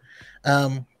window.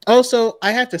 Also,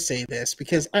 I have to say this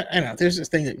because I don't know, there's this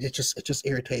thing that it just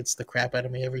irritates the crap out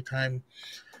of me every time.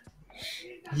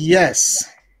 Yes,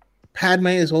 Padme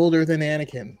is older than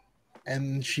Anakin,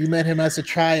 and she met him as a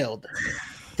child.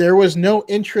 There was no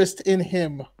interest in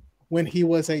him when he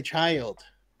was a child.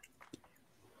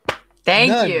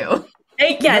 Thank you.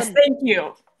 Thank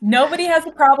you. Nobody has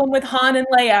a problem with Han and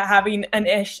Leia having an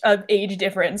age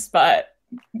difference, but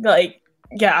like,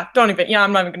 yeah, I'm not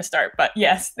even going to start, but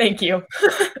yes, thank you.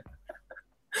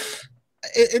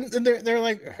 And they're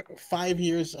like 5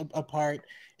 years apart.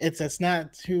 It's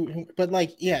not too, but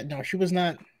like, yeah, no, she was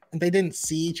not. They didn't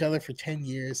see each other for 10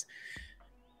 years.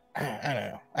 I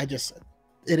don't know.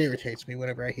 It irritates me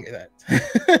whenever I hear that.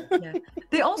 Yeah.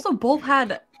 They also both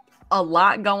had a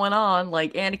lot going on,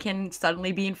 like Anakin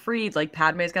suddenly being freed, like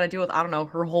Padme's got to deal with, I don't know,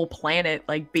 her whole planet,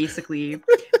 like basically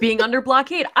being under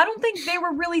blockade. I don't think they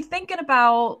were really thinking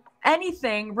about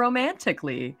anything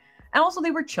romantically. And also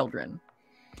they were children.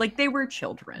 Like they were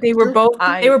children. They were both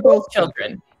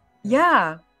children.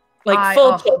 Yeah. Like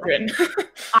full children.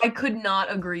 I could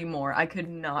not agree more.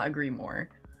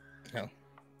 No.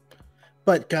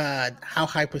 But God, how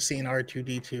hype was seeing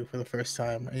R2D2 for the first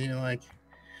time? And like,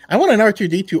 I want an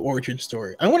R2D2 origin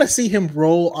story. I want to see him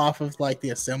roll off of like the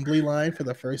assembly line for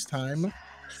the first time,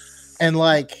 and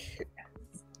like,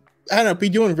 I don't know, be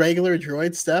doing regular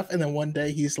droid stuff, and then one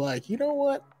day he's like, you know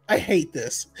what? I hate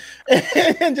this,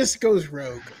 and just goes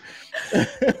rogue.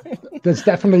 There's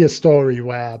definitely a story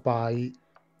whereby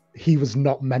he was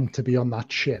not meant to be on that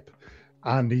ship,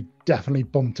 and he definitely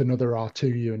bumped another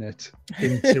R2 unit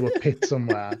into a pit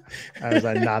somewhere. I was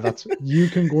like, nah, you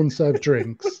can go and serve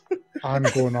drinks. I'm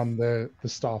going on the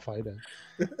Starfighter.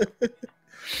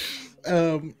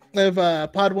 We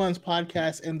have Pod One's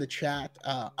podcast in the chat.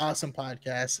 Awesome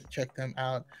podcast. Check them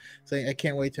out. So I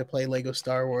can't wait to play Lego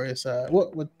Star Wars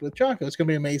with Jocko. It's gonna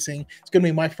be amazing. It's gonna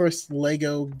be my first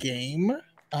Lego game.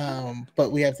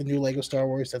 But we have the new Lego Star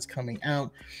Wars that's coming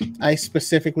out. I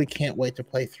specifically can't wait to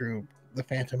play through the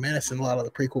Phantom Menace and a lot of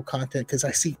the prequel content because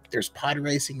I see there's pod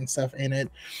racing and stuff in it,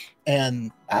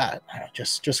 and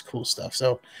just cool stuff.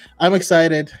 So I'm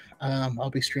excited. I'll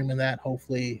be streaming that.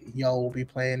 Hopefully, y'all will be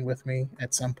playing with me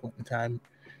at some point in time.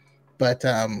 But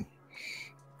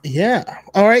yeah,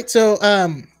 all right. So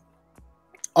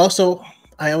also,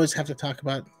 I always have to talk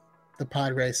about the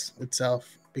pod race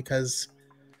itself because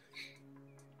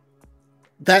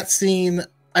that scene,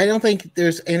 I don't think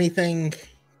there's anything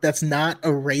that's not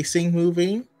a racing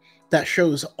movie that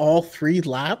shows all 3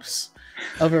 laps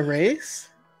of a race.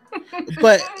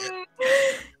 But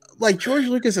like George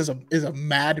Lucas is a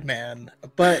madman,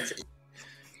 but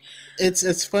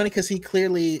it's funny because he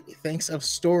clearly thinks of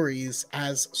stories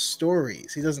as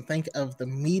stories. He doesn't think of the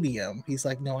medium. He's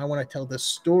like, no, I want to tell this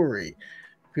story.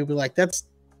 People be like, that's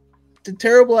a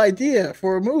terrible idea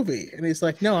for a movie. And he's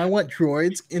like, no, I want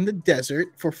droids in the desert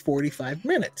for 45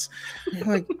 minutes. And I'm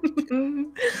like,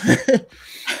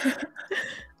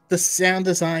 the sound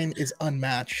design is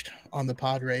unmatched on the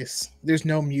pod race. There's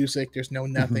no music, there's no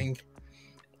nothing.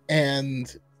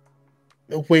 And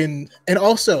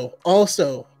also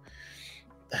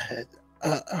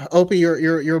Opie,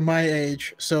 you're my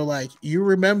age, so like you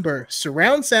remember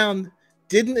surround sound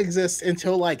didn't exist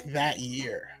until like that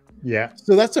year. Yeah.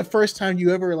 So that's the first time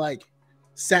you ever like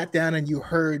sat down and you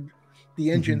heard the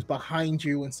engines behind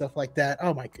you and stuff like that.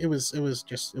 Oh my, it was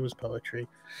poetry.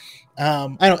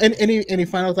 I don't. Any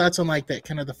final thoughts on like that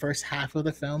kind of the first half of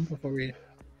the film before we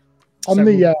on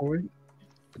the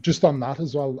just on that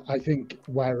as well? I think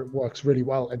where it works really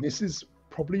well, and this is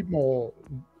probably more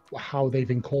how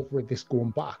they've incorporated this going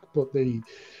back, but the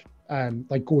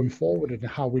like going forward and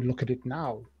how we look at it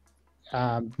now.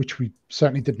 Which we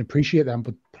certainly didn't appreciate then,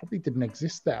 but probably didn't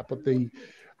exist there. But the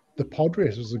pod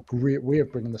race was a great way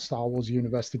of bringing the Star Wars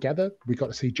universe together. We got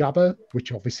to see Jabba,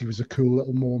 which obviously was a cool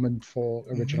little moment for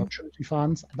original trilogy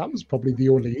fans. And that was probably the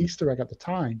only Easter egg at the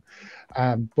time.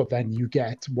 But then you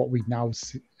get what we now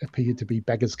appear to be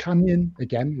Beggar's Canyon,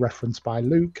 again, referenced by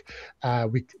Luke.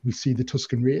 We see the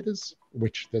Tusken Raiders,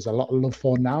 which there's a lot of love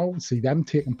for now. We see them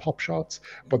taking pop shots.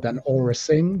 But then Aura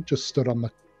Singh just stood on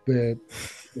the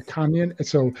canyon.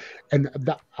 So, and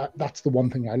that's the one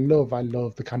thing I love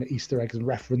the kind of Easter eggs and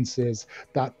references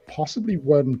that possibly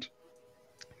weren't,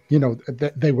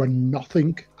 they were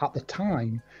nothing at the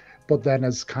time, but then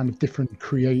as kind of different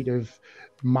creative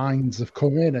minds have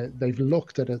come in, they've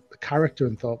looked at a character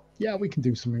and thought, yeah, we can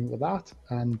do something with that.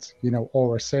 And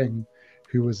Aura Singh,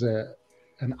 who was an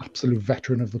absolute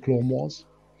veteran of the Clone Wars.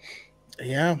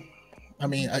 Yeah, I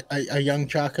mean, a young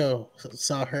Jocko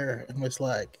saw her and was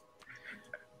like,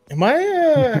 Am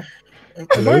I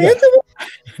into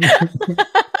this?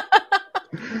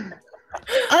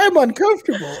 I'm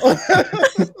uncomfortable.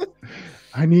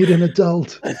 I need an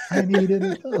adult.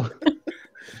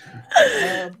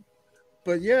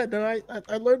 But yeah, no,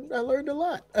 I learned a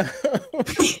lot.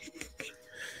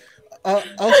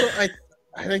 Also, I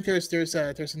think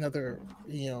there's another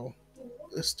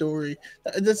story.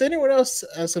 Does anyone else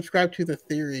subscribe to the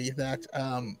theory that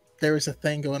there was a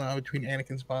thing going on between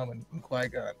Anakin's mom and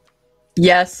Qui-Gon?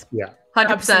 Yes. Yeah. 100%.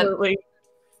 Absolutely.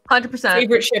 100%.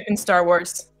 Favorite ship in Star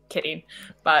Wars. Kidding.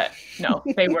 But no,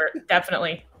 they were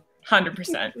definitely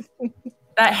 100%.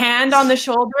 That hand on the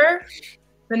shoulder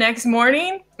the next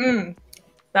morning,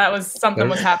 that was something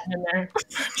was happening there.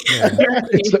 Yeah.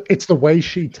 It's the way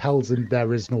she tells him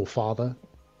there is no father.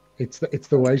 It's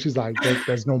the way she's like,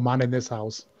 there's no man in this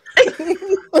house.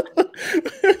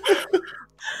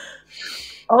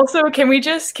 Also, can we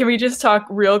just talk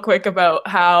real quick about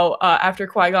how after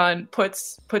Qui-Gon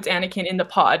puts Anakin in the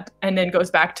pod and then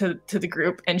goes back to the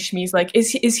group, and Shmi's like,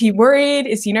 is he worried?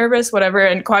 Is he nervous? Whatever.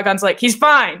 And Qui-Gon's like, he's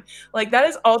fine. Like, that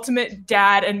is ultimate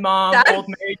dad and mom old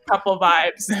married couple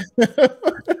vibes.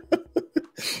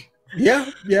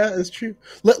 Yeah, it's true.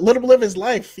 Let him live his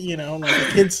life. Like the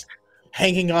kids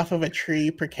hanging off of a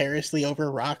tree precariously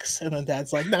over rocks, and then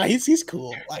Dad's like, "Nah, he's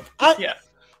cool." Like,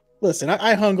 listen,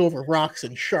 I hung over rocks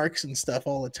and sharks and stuff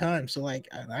all the time, so like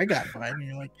I got fine. And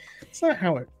you're like, it's not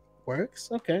how it works.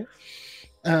 Okay.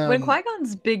 When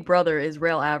Qui-Gon's big brother is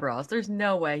Rail Avros, there's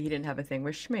no way he didn't have a thing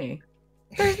with Shmi.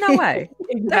 There's no way.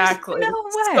 Exactly. There's no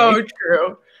way. So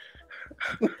true.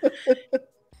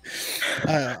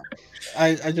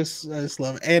 I just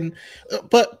love it. And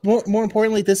but more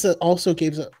importantly, this also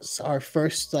gives us our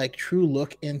first like true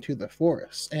look into the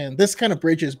forest, and this kind of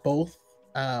bridges both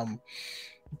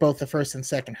the first and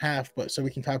second half. But so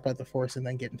we can talk about the forest and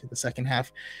then get into the second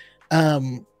half.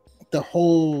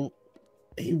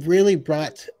 He really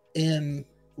brought in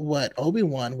what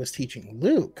Obi-Wan was teaching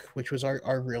Luke, which was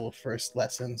our real first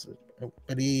lessons,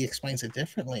 but he explains it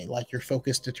differently, like your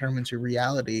focus determines your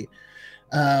reality.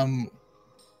 And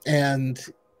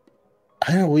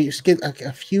I don't know, we just get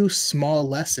a few small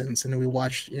lessons, and then we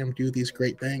watched him do these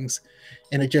great things,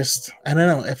 and it just, I don't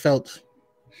know, it felt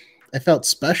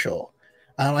special.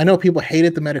 I know people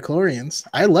hated the Midichlorians.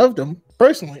 I loved them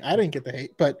personally. I didn't get the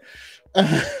hate, but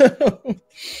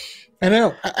I don't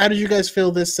know. How did you guys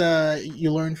feel this?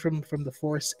 You learned from the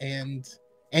Force, and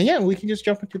yeah, we can just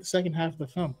jump into the second half of the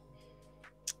film.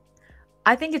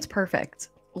 I think it's perfect.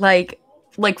 Like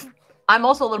I'm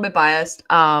also a little bit biased.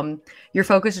 Your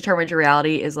focus determines your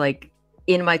reality is like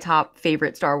in my top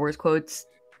favorite Star Wars quotes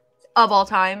of all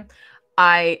time.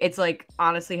 It's like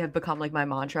honestly have become like my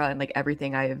mantra and like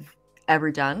everything I've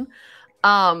ever done.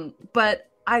 But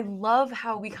I love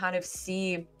how we kind of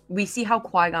see how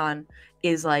Qui-Gon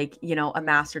is like, you know, a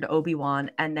master to Obi-Wan,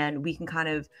 and then we can kind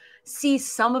of see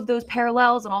some of those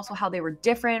parallels and also how they were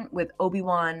different with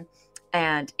Obi-Wan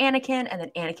and Anakin, and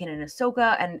then Anakin and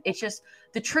Ahsoka, and it's just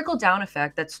the trickle down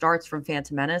effect that starts from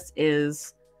Phantom Menace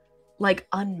is like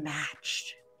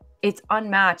unmatched. It's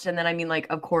unmatched. And then I mean, like,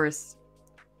 of course,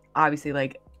 obviously,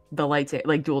 like the lightsaber,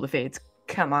 like Duel of the Fates,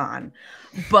 come on,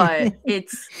 but it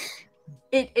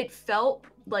felt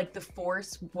like the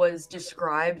Force was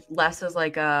described less as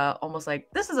like almost like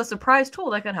this is a surprise tool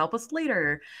that can help us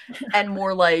later, and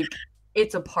more like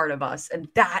it's a part of us, and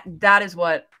that is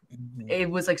what it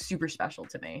was like super special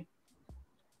to me.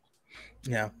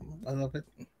 Yeah, I love it.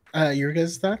 Your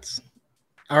guys' thoughts,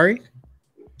 Ari?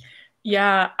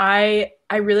 Yeah, I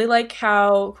really like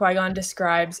how Qui-Gon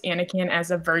describes Anakin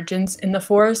as a virgin in the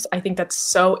Force. I think that's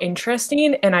so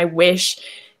interesting, and I wish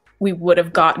we would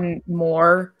have gotten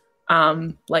more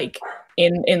like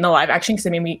in the live action, because I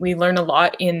mean we learn a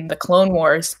lot in the Clone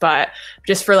Wars, but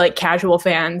just for like casual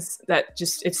fans, that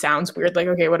just it sounds weird, like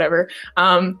okay, whatever.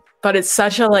 But it's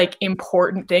such a like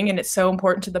important thing, and it's so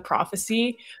important to the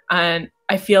prophecy, and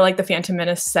I feel like the Phantom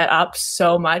Menace set up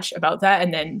so much about that,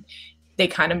 and then they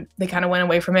kind of went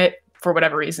away from it for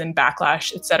whatever reason,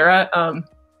 backlash, etc.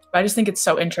 But I just think it's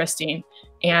so interesting.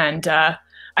 And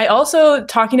I also,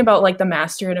 talking about like the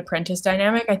master and apprentice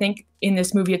dynamic, I think in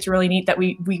this movie it's really neat that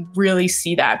we really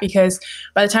see that, because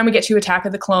by the time we get to Attack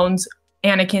of the Clones,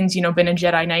 Anakin's, you know, been a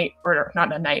Jedi Knight, or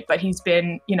not a Knight, but he's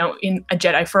been, you know, in a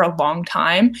Jedi for a long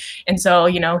time. And so,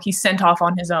 you know, he's sent off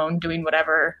on his own doing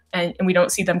whatever. And we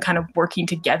don't see them kind of working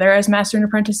together as master and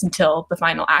apprentice until the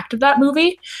final act of that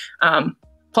movie.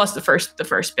 Plus the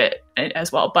first bit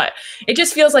as well. But it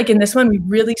just feels like in this one, we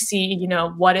really see, you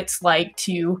know, what it's like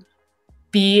to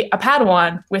be a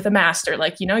Padawan with a master.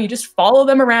 Like, you know, you just follow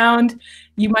them around.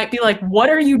 You might be like, what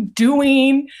are you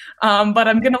doing? But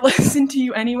I'm going to listen to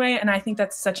you anyway. And I think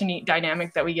that's such a neat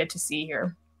dynamic that we get to see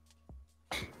here.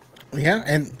 Yeah.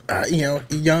 And, you know,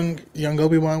 young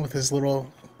Obi-Wan with his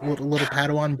little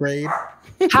Padawan braid.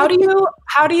 How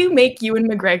do you make Ewan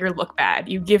McGregor look bad?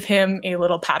 You give him a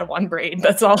little Padawan braid.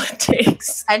 That's all it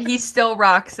takes. And he still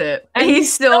rocks it. And he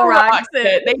still rocks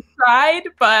it. They tried,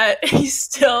 but he's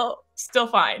still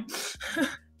fine.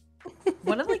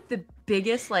 One of like the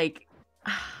biggest like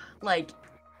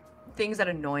things that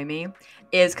annoy me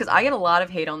is, because I get a lot of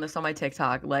hate on this on my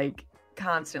TikTok like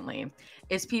constantly,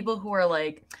 is people who are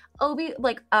like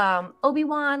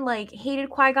Obi-Wan like hated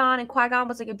Qui-Gon, and Qui-Gon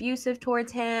was like abusive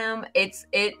towards him.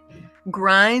 It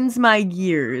grinds my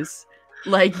gears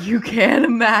like you can't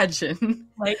imagine.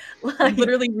 Like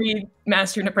literally read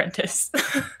Master and Apprentice.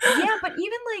 Yeah, but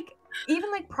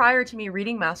even like prior to me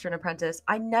reading Master and Apprentice,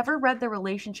 I never read the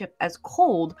relationship as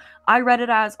cold. I read it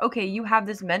as, okay, you have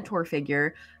this mentor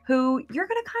figure who you're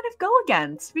gonna kind of go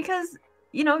against because,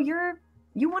 you know,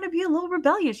 you want to be a little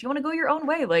rebellious. You want to go your own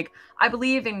way. Like, I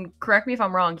believe, and correct me if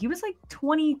I'm wrong, he was like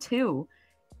 22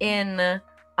 in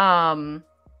Phantom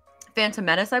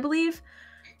Menace, I believe.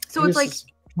 So it's like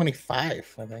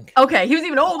 25, I think. Okay, he was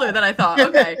even older than I thought.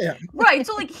 Okay. Yeah. Right.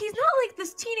 So like he's not like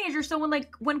this teenager. So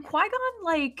when Qui-Gon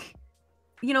like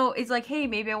you know, is like, hey,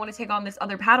 maybe I want to take on this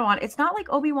other Padawan. It's not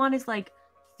like Obi-Wan is like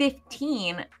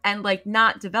 15 and like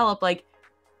not developed. Like,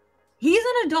 he's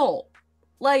an adult.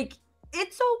 Like,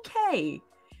 it's okay.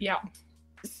 Yeah.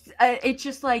 It's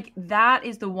just like that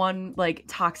is the one like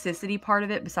toxicity part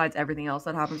of it, besides everything else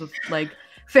that happens with like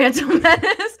Phantom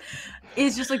Menace,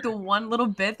 is just like the one little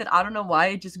bit that I don't know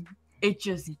why it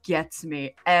just gets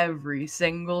me every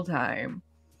single time.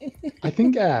 I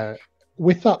think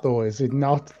with that though, is it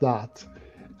not that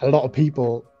a lot of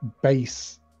people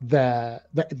base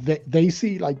they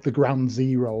see like the ground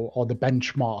zero or the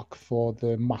benchmark for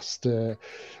the master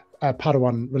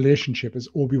Padawan relationship as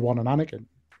Obi-Wan and Anakin,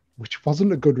 which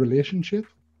wasn't a good relationship.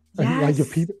 Yes. And like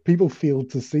if people fail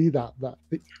to see that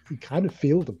you kind of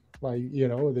feel them. Like, you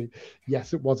know,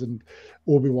 yes, it wasn't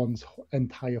Obi-Wan's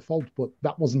entire fault, but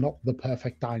that was not the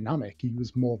perfect dynamic. He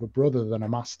was more of a brother than a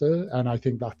master, and I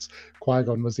think that's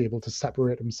Qui-Gon was able to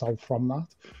separate himself from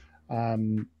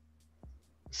that.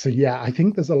 So yeah, I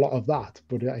think there's a lot of that,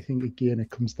 but I think again it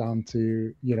comes down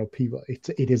to, you know, people. It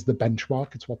is the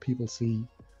benchmark. It's what people see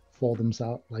for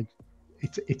themselves. Like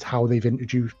it's how they've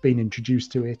been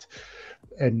introduced to it,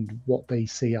 and what they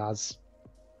see as,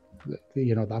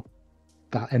 you know, that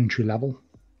entry level.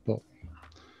 But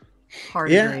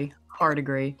hard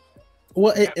agree.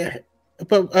 Well,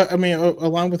 but I mean,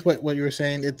 along with what you were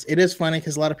saying, it is funny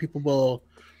because a lot of people will.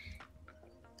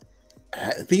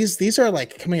 These are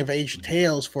like coming of age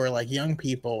tales for like young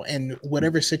people, and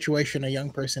whatever situation a young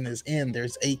person is in,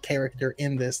 there's a character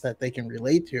in this that they can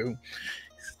relate to.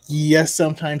 Yes,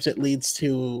 sometimes it leads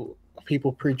to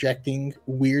people projecting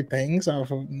weird things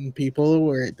off of people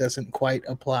where it doesn't quite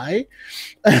apply.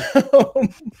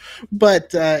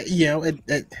 But you know, it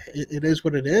is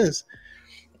what it is.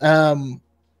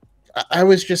 I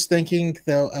was just thinking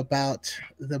though about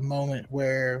the moment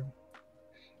where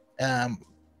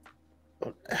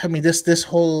I mean, this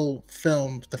whole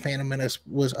film, The Phantom Menace,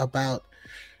 was about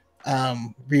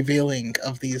revealing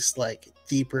of these like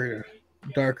deeper,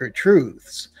 darker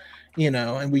truths, you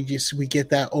know, and we get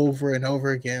that over and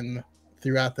over again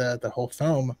throughout the whole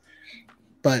film.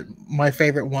 But my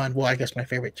favorite one, well, I guess my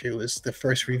favorite too, is the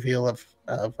first reveal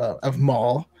of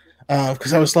Maul,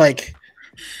 because I was like,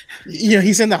 you know,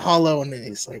 he's in the hollow and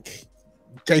he's like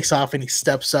takes off and he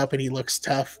steps up and he looks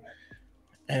tough.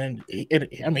 And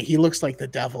I mean, he looks like the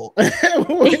devil.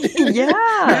 Yeah.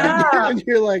 And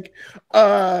you're like,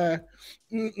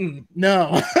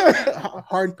 no,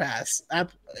 hard pass.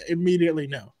 Immediately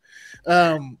no.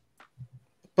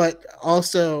 But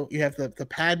also you have the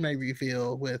Padme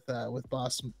reveal with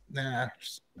Boss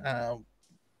Nash,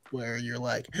 where you're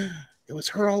like, it was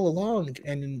her all along,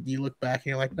 and you look back and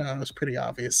you're like, no, it was pretty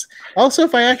obvious. Also,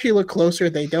 if I actually look closer,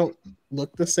 they don't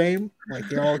look the same. Like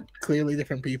they're all clearly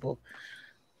different people.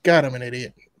 God, I'm an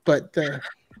idiot. But I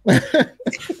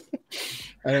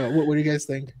don't know. What do you guys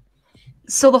think?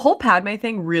 So the whole Padme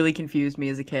thing really confused me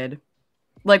as a kid.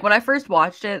 Like when I first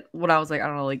watched it, when I was like, I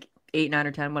don't know, like 8, 9,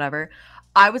 or 10, whatever,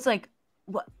 I was like,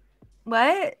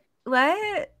 what?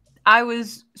 I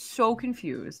was so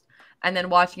confused. And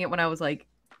then watching it when I was like,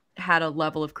 had a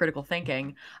level of critical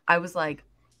thinking, I was like,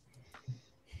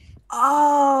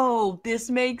 oh, this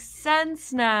makes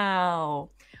sense now.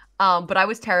 But I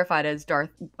was terrified as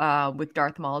with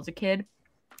Darth Maul as a kid.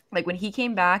 Like when he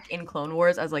came back in Clone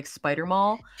Wars as like Spider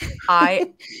Maul,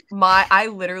 I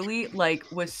literally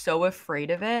like was so afraid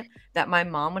of it that my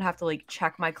mom would have to like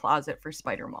check my closet for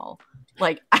Spider Maul.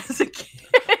 Like as a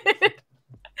kid,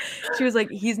 she was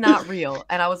like, "He's not real,"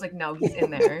 and I was like, "No, he's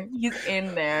in there. He's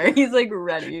in there. He's like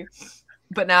ready."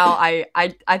 But now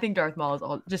I think Darth Maul is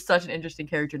just such an interesting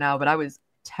character now. But I was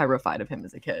terrified of him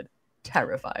as a kid.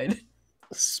 Terrified.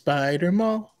 Spider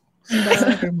Maul.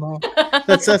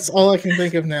 That's all I can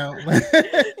think of now.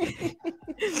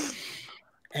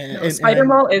 Spider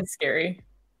Maul is scary.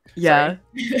 Yeah.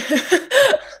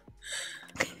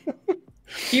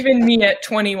 Even me at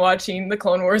 20 watching the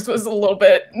Clone Wars was a little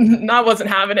bit. I wasn't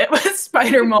having it with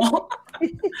Spider Maul.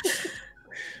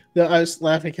 No, I was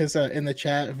laughing because in the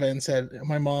chat, Ven said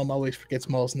my mom always forgets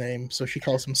Maul's name, so she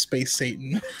calls him Space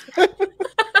Satan.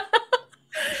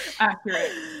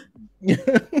 Accurate.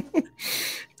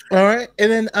 All right,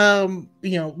 and then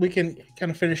you know, we can kind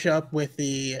of finish up with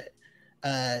the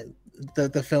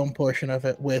film portion of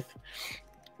it. With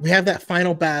we have that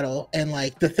final battle, and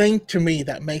like the thing to me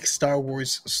that makes Star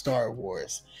Wars,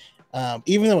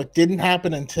 even though it didn't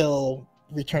happen until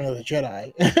Return of the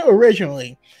Jedi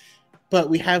originally, but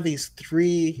we have these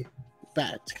 3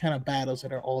 kind of battles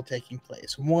that are all taking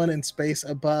place. One in space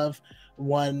above,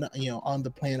 one on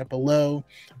the planet below,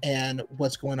 and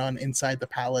what's going on inside the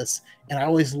palace. And I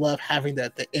always love having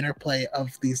the interplay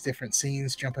of these different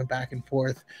scenes jumping back and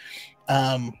forth.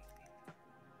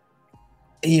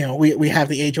 We have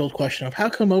the age-old question of how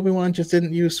come Obi-Wan just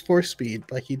didn't use force speed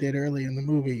like he did early in the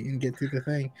movie and get through the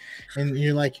thing, and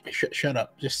you're like, shut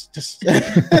up, just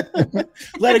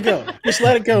let it go, just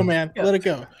let it go, man. Let it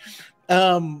go.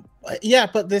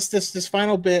 But this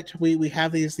final bit, we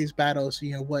have these battles.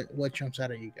 What jumps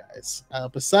out at you guys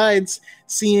besides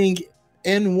seeing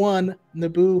N1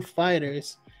 Naboo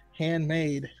fighters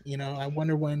handmade? I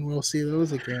wonder when we'll see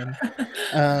those again.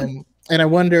 And I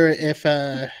wonder if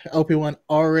Obi-Wan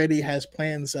already has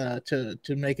plans to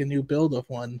make a new build of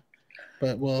one,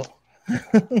 but well,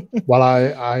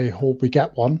 I hope we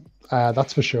get one.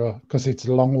 That's for sure, because it's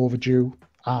long overdue,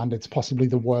 and it's possibly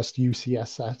the worst UCS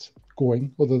set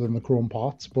going, other than the chrome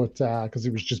parts. But because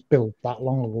it was just built that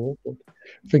long ago, but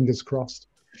fingers crossed.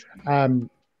 On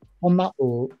that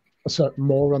though, so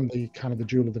more on the kind of the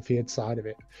Duel of the Fate side of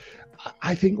it.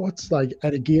 I think what's like,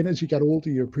 and again, as you get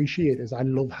older, you appreciate is I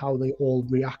love how they all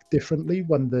react differently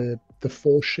when the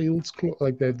force shields,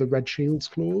 like the red shields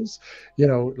close.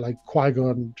 Like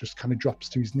Qui-Gon just kind of drops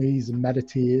to his knees and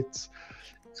meditates.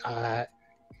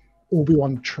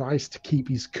 Obi-Wan tries to keep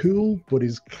his cool, but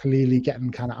is clearly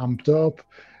getting kind of amped up.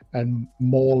 And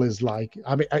Maul is like,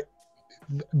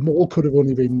 Maul could have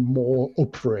only been more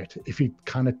up for it if he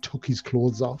kind of took his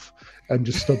clothes off and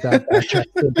just stood there and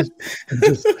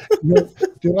just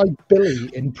like Billy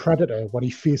in Predator when he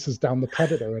faces down the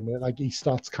Predator and like he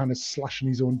starts kind of slashing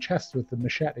his own chest with the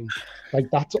machete. Like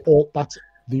that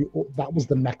was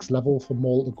the next level for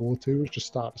Maul to go to, was just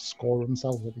start to score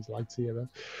himself with his lightsaber.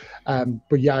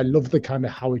 But yeah, I love the kind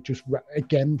of how it just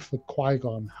again for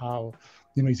Qui-Gon, how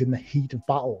he's in the heat of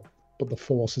battle, but the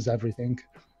Force is everything.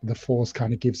 The Force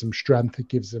kind of gives him strength, it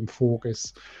gives him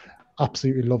focus.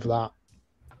 Absolutely love that.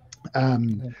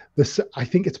 I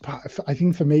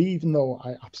think for me, even though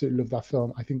I absolutely love that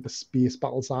film, I think the space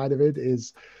battle side of it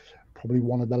is probably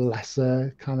one of the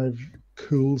lesser kind of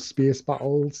cool space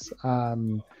battles,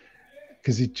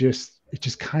 because it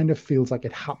just kind of feels like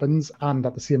it happens, and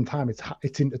at the same time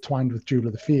it's intertwined with Duel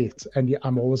of the Fates, and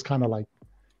I'm always kind of like,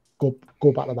 go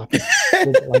back to that,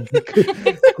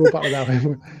 go back to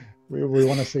that. We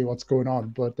want to see what's going on,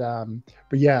 but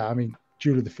yeah, I mean,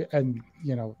 Duel of the Fate, and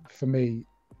for me,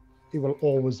 it will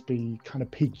always be kind of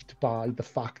piqued by the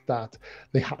fact that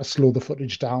they had to slow the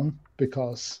footage down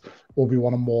because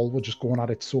Obi-Wan and Maul were just going at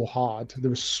it so hard. They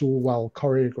were so well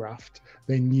choreographed.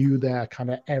 They knew their kind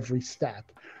of every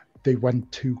step. They went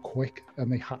too quick,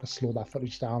 and they had to slow that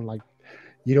footage down. Like,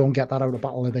 you don't get that out of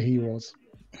Battle of the Heroes.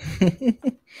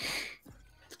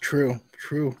 True.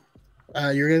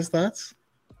 Your guys' thoughts?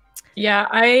 Yeah,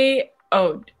 okay,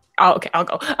 I'll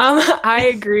go. I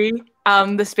agree.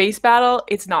 The space battle,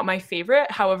 it's not my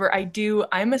favorite. However,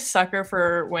 I'm a sucker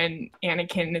for when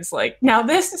Anakin is like, now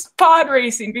this is pod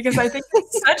racing, because I think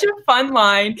it's such a fun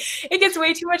line. It gets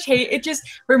way too much hate. It just,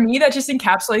 for me, that just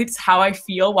encapsulates how I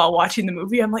feel while watching the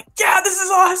movie. I'm like, yeah, this is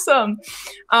awesome.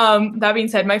 That being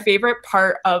said, my favorite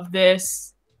part of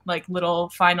this like little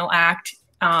final act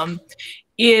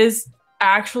is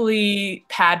actually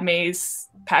Padme's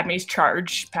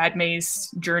charge, Padme's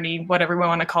journey, whatever we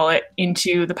want to call it,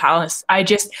 into the palace.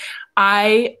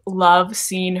 I love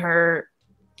seeing her,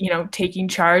 taking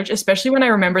charge, especially when I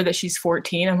remember that she's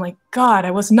 14. I'm like, God,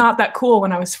 I was not that cool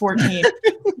when I was 14.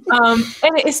 And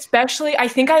especially, I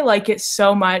think I like it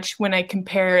so much when I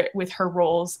compare it with her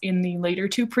roles in the later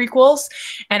two prequels.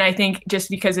 And I think just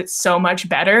because it's so much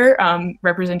better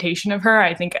representation of her,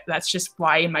 I think that's just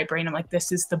why in my brain I'm like,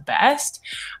 this is the best.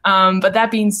 But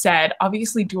that being said,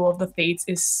 obviously Duel of the Fates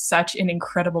is such an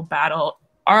incredible battle.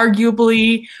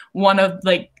 Arguably one of,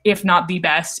 like, if not the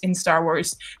best in Star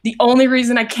Wars. The only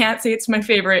reason I can't say it's my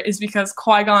favorite is because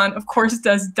Qui-Gon, of course,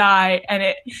 does die,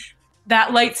 and that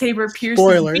lightsaber pierces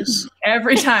Spoilers. me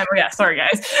every time. Oh, yeah, sorry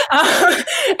guys.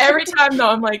 Every time though,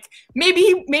 I'm like,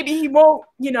 maybe he won't,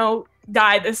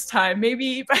 die this time.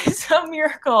 Maybe by some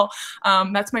miracle.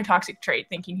 That's my toxic trait,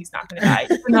 thinking he's not going to die.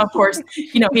 Even though, of course,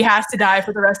 he has to die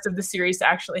for the rest of the series to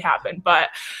actually happen. But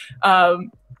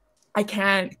I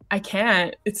can't.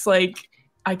 It's like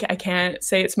I can't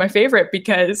say it's my favorite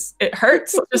because it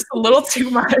hurts just a little too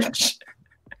much.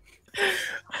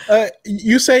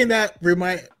 You saying that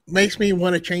makes me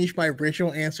want to change my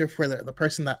original answer for the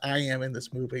person that I am in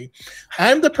this movie.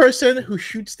 I'm the person who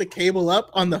shoots the cable up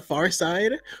on the far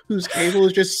side, whose cable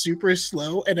is just super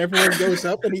slow, and everyone goes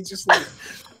up, and he's just like,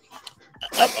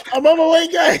 I'm on my way,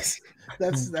 guys.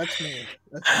 That's me.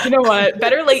 You know what?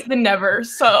 Better late than never.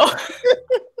 So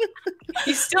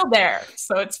he's still there,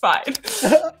 so it's fine.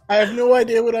 I have no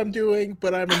idea what I'm doing,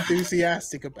 but I'm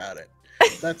enthusiastic about it.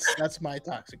 That's my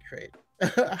toxic trait.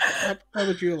 How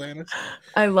about you, Alanis?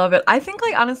 I love it. I think,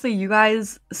 like, honestly, you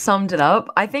guys summed it up.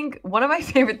 I think one of my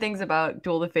favorite things about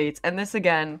Duel of the Fates, and this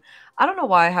again, I don't know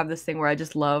why I have this thing where I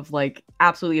just love like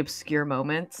absolutely obscure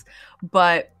moments,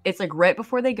 but it's like right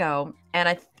before they go,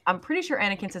 and I'm pretty sure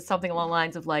Anakin says something along the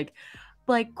lines of like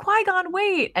Qui-Gon,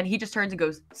 wait, and he just turns and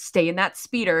goes, "Stay in that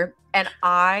speeder," and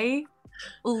I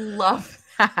love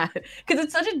that because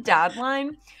it's such a dad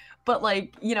line. But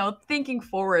like, you know, thinking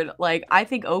forward, like I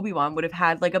think Obi-Wan would have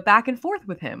had like a back and forth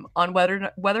with him on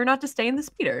whether or not to stay in the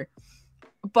speeder.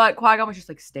 But Qui-Gon was just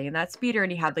like, stay in that speeder,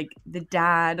 and he had like the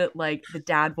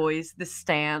dad voice, the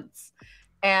stance,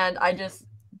 and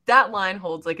that line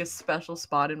holds like a special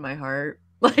spot in my heart.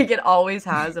 Like it always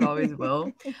has, it always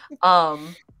will.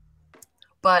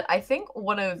 But I think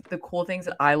one of the cool things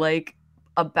that I like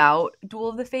about Duel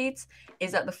of the Fates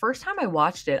is that the first time I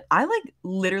watched it, I like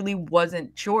literally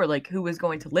wasn't sure like who was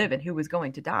going to live and who was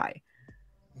going to die.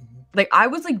 Like I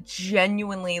was like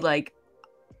genuinely like,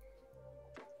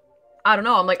 I don't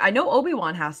know. I'm like, I know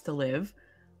Obi-Wan has to live,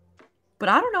 but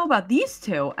I don't know about these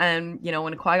two. And you know,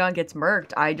 when Qui-Gon gets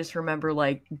murked, I just remember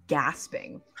like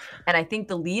gasping. And I think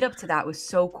the lead up to that was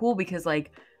so cool because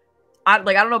like I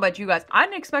don't know about you guys, I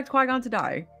didn't expect Qui-Gon to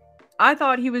die. I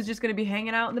thought he was just going to be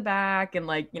hanging out in the back and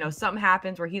like, you know, something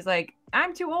happens where he's like,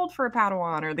 I'm too old for a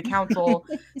Padawan, or the council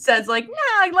says like,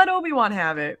 nah, let Obi-Wan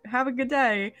have it. Have a good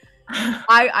day.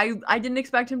 I didn't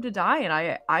expect him to die,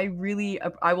 and I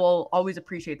will always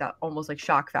appreciate that almost like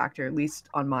shock factor, at least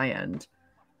on my end.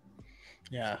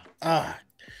 Yeah.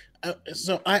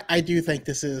 So I do think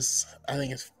I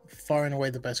think it's far and away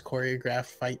the best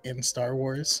choreographed fight in Star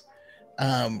Wars.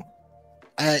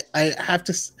 I have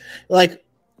to like,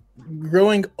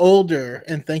 growing older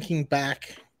and thinking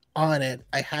back on it,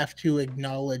 I have to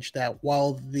acknowledge that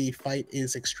while the fight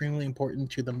is extremely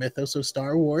important to the mythos of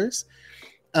Star Wars,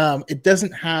 it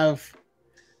doesn't have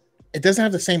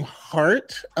the same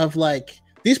heart of like,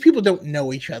 these people don't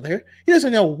know each other. He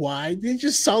doesn't know why. They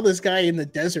just saw this guy in the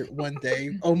desert one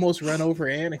day almost run over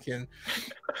Anakin.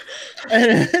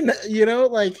 And you know,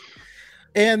 like,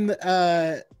 and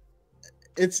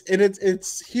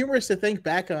it's humorous to think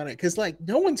back on it because like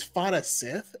no one's fought a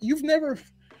Sith.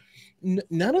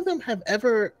 None of them have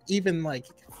ever even like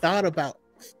thought about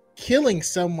killing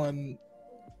someone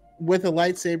with a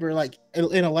lightsaber, like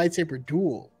in a lightsaber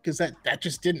duel, because that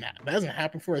just didn't happen. That hasn't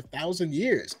happened for 1,000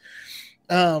 years.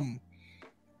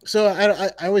 So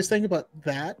I always think about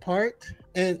that part,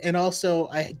 and also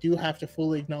I do have to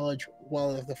fully acknowledge,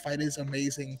 while the fight is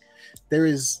amazing, there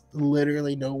is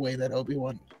literally no way that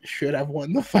Obi-Wan should have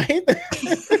won the fight.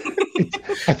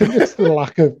 I think it's the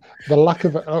lack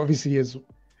of obviously is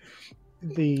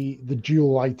the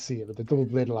dual lightsaber, the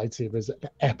double-bladed lightsaber is an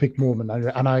epic moment,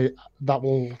 and I that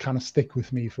will kind of stick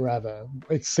with me forever.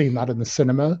 It's seen that in the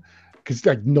cinema because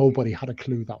like nobody had a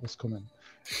clue that was coming,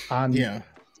 and yeah.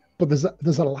 But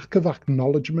there's a lack of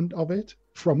acknowledgement of it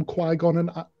from Qui-Gon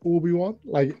and Obi-Wan.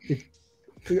 Like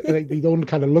they don't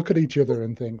kind of look at each other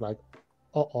and think like,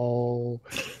 "Uh-oh,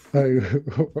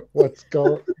 what's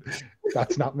going?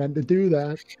 That's not meant to do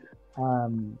that."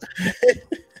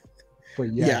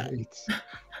 But yeah. It's...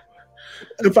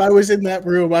 If I was in that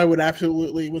room, I would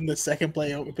absolutely, when the second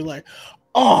play out, would be like,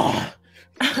 "Oh,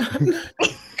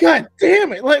 god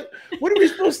damn it! Like, what are we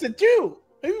supposed to do?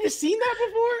 Have you seen that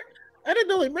before? I didn't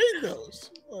know they made those."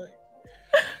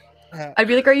 I'd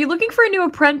be like, "Are you looking for a new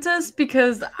apprentice?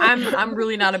 Because I'm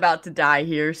really not about to die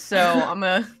here, so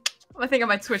I think I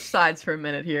might switch sides for a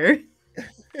minute here."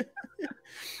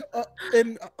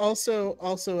 And also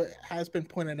it has been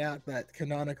pointed out that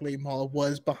canonically Maul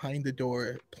was behind the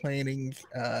door planning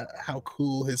how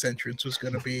cool his entrance was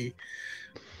going to be.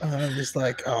 I'm just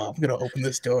like, oh, I'm going to open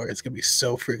this door. It's going to be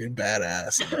so freaking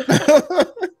badass.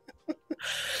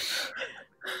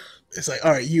 It's like,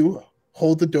 all right, you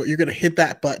hold the door. You're going to hit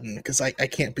that button because I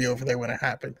can't be over there when it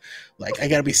happened. Like, I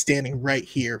got to be standing right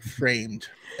here framed.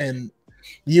 And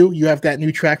you have that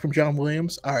new track from John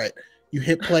Williams. All right. You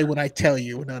hit play when I tell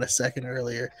you, not a second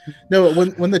earlier. No,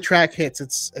 when the track hits,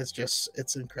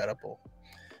 it's incredible.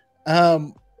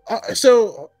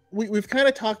 So we've kind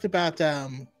of talked about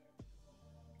the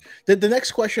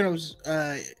next question. I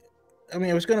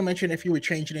was going to mention if you would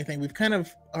change anything. We've kind of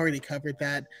already covered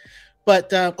that.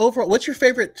 But overall, what's your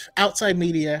favorite outside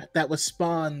media that was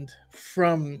spawned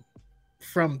from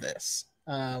this?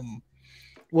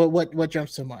 What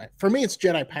jumps to mind? For me, it's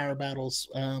Jedi Power Battles.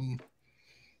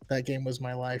 That game was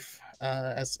my life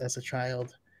as a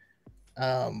child.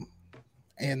 and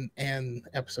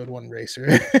episode 1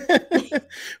 Racer.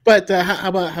 But how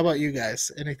about you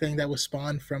guys? Anything that was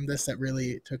spawned from this that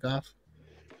really took off?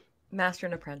 Master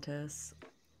and Apprentice.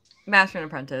 Master and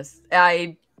Apprentice.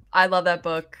 I love that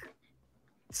book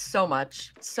so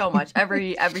much.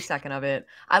 Every second of it.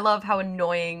 I love how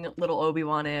annoying little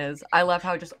Obi-Wan is. I love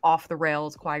how just off the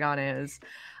rails Qui-Gon is.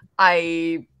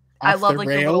 I love like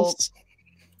rails?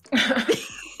 the little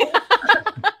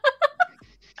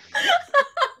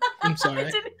I'm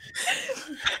sorry.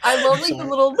 I love like the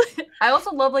little I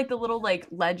also love like the little like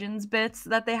legends bits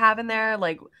that they have in there,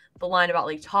 like the line about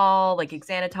like Tall, like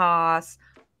Xanatos,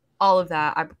 all of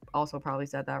that. I also probably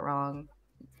said that wrong.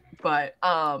 But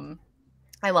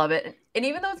I love it. And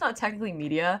even though it's not technically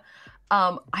media,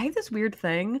 I have this weird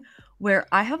thing where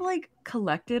I have like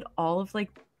collected all of like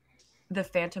the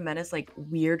Phantom Menace like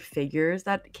weird figures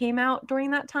that came out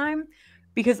during that time,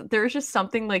 because there's just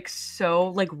something like so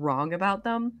like wrong about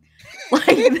them, like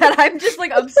that I'm just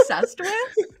like obsessed with.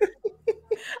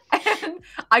 And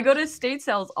I go to estate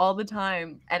sales all the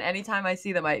time, and anytime I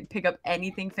see them, I pick up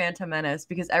anything Phantom Menace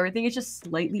because everything is just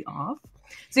slightly off.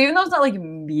 So even though it's not like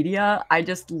media, I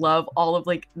just love all of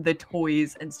like the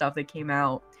toys and stuff that came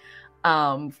out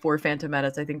for Phantom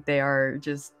Menace. I think they are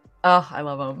just, I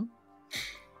love them.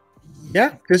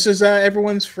 Yeah, this is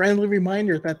everyone's friendly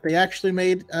reminder that they actually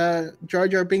made Jar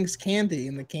Jar Binks candy,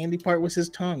 and the candy part was his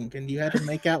tongue, and you had to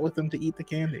make out with him to eat the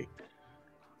candy.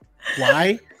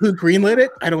 Why? Who greenlit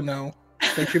it? I don't know.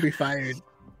 They should be fired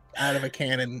out of a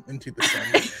cannon into the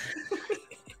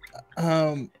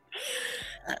sun.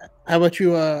 How about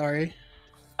you, Ari?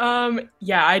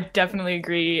 Yeah, I definitely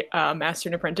agree, Master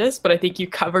and Apprentice, but I think you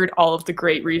covered all of the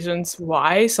great reasons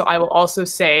why. So I will also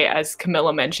say, as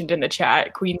Camilla mentioned in the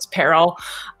chat, Queen's Peril.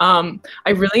 I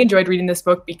really enjoyed reading this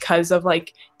book because of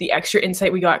like the extra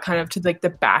insight we got kind of to like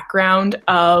the background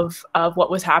of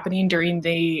what was happening during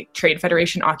the Trade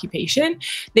Federation occupation.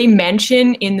 They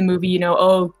mention in the movie, you know,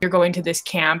 oh, you're going to this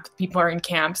camp, people are in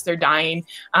camps, they're dying,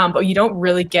 but you don't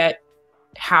really get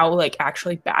how like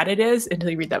actually bad it is until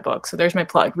you read that book. So there's my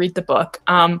plug, read the book.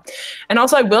 And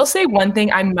also I will say one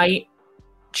thing I might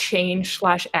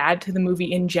change/add to the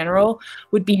movie in general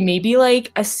would be maybe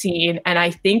like a scene, and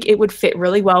I think it would fit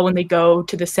really well when they go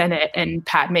to the Senate and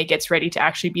Padme gets ready to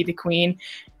actually be the queen.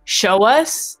 Show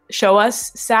us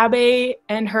Sabe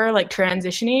and her like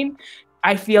transitioning.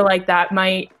 I feel like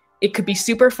it could be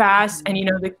super fast, and you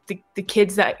know the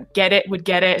kids that get it would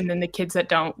get it, and then the kids that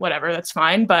don't, whatever, that's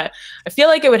fine. But I feel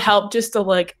like it would help just a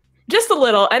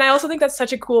little. And I also think that's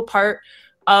such a cool part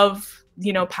of,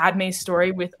 you know, Padme's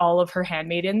story with all of her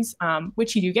handmaidens,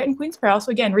 which you do get in Queen's Peril.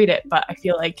 So again, read it. But I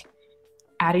feel like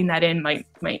adding that in might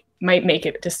make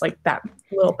it just like that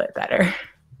little bit better.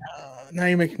 Now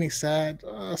you're making me sad.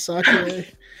 Sakura.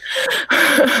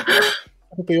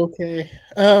 I'll be okay.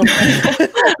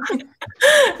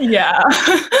 Yeah.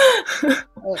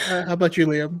 How about you,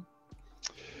 Liam?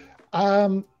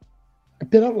 A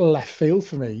bit out of left field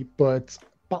for me, but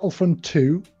Battlefront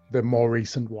 2, the more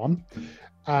recent one,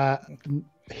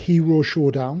 Hero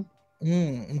Showdown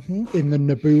in the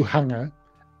Naboo hangar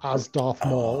as Darth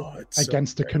Maul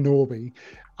against a Kenobi,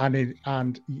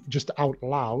 and just out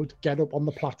loud get up on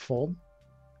the platform,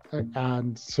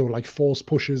 and so like force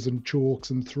pushes and chokes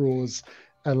and throws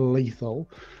are lethal,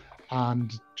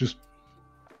 and just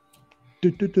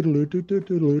and do it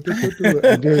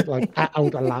like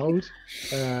out loud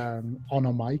on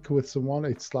a mic with someone.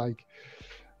 It's like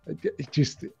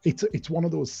it's one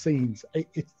of those scenes.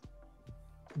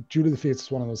 Duel of the Fates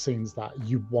is one of those scenes that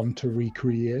you want to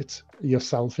recreate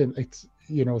yourself in. It's,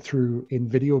 you know, through in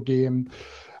video game,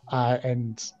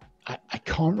 and I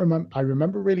can't remember. I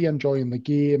remember really enjoying the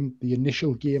game, the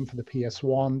initial game for the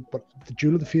PS1, but the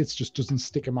Duel of the Fates just doesn't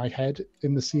stick in my head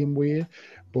in the same way.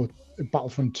 But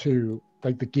Battlefront 2,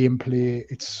 like the gameplay,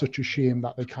 it's such a shame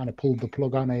that they kind of pulled the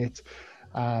plug on it.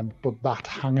 But that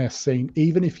hangar scene,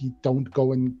 even if you don't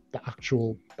go in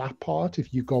that part,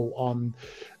 if you go on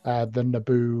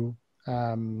the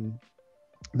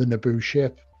Naboo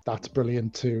ship, that's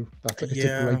brilliant too. It's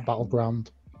a great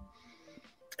battleground.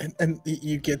 And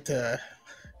you get the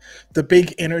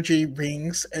big energy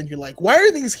rings, and you're like, why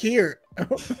are these here?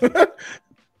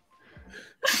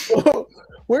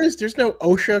 There's no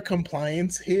OSHA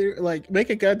compliance here? Like, make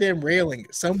a goddamn railing,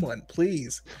 someone,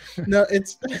 please. No,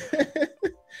 it's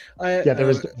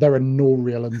there are no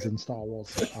railings in Star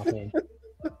Wars at all.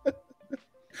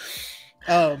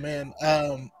 Oh man,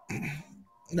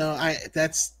 no,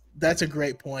 that's a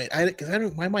great point.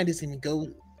 My mind doesn't even go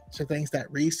so things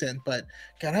that recent. But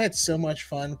God, I had so much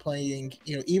fun playing.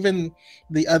 Even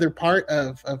the other part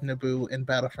of Naboo in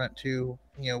Battlefront 2.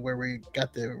 Where we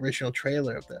got the original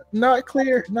trailer of that. Not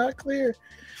clear.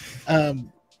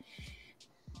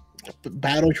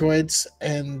 Battle droids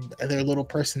and their little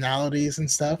personalities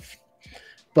and stuff.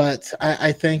 But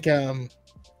I think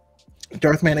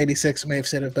Darthman 86 may have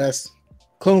said it best.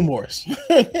 Clone Wars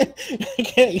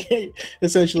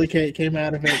essentially came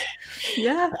out of it.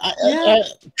 Yeah,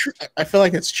 I feel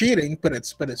like it's cheating, but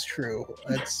it's true.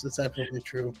 It's absolutely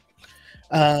true.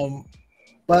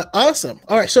 But awesome.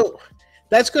 All right, so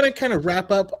that's going to kind of wrap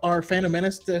up our Phantom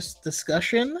Menace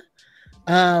discussion.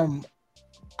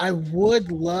 I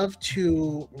would love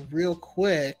to real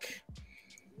quick.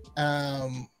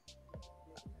 All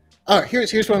right,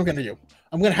 here's what I'm going to do.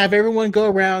 I'm going to have everyone go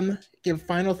around, give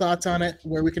final thoughts on it,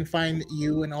 where we can find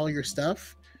you and all your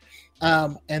stuff.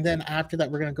 And then after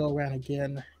that, we're going to go around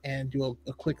again and do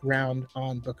a quick round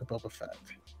on Book of Boba Fett.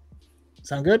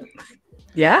 Sound good?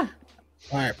 Yeah.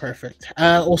 All right, perfect.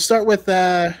 We'll start with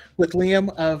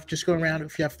Liam of just going around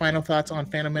if you have final thoughts on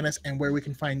Phantom Menace and where we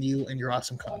can find you and your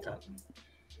awesome content.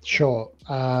 Sure.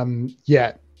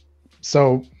 Yeah.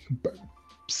 So,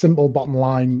 simple bottom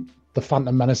line, The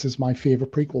Phantom Menace is my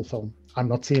favorite prequel film. I'm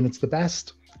not saying it's the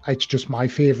best. It's just my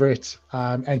favorite.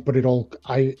 But it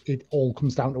all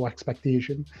comes down to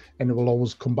expectation, and it will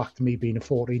always come back to me being a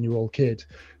 14-year-old kid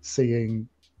seeing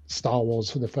Star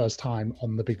Wars for the first time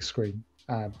on the big screen.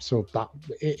 So that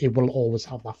it will always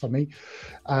have that for me.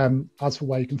 As for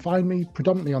where you can find me,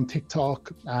 predominantly on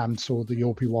TikTok. So the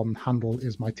OP1 handle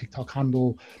is my TikTok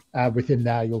handle. Within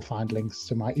there, you'll find links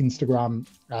to my Instagram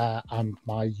and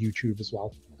my YouTube as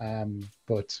well.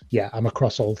 But yeah, I'm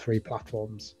across all three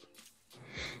platforms.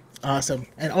 Awesome,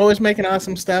 and always making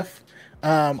awesome stuff.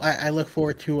 I look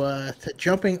forward to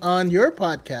jumping on your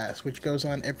podcast, which goes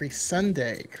on every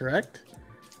Sunday. Correct?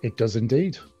 It does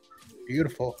indeed.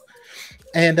 Beautiful.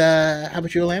 And how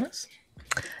about you, Alanis?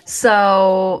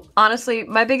 So honestly,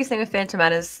 my biggest thing with Phantom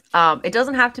Menace, it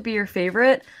doesn't have to be your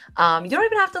favorite. You don't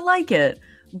even have to like it,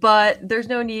 but there's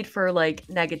no need for like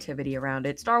negativity around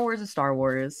it. Star Wars is Star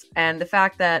Wars, and the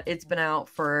fact that it's been out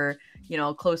for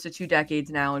close to 2 decades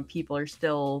now, and people are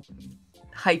still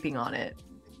hyping on it,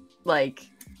 like,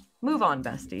 move on,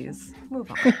 besties, move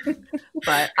on.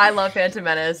 But I love Phantom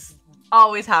Menace.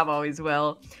 Always have, always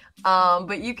will.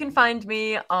 But you can find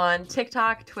me on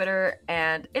TikTok, Twitter,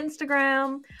 and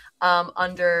Instagram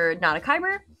under Nana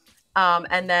Kyber.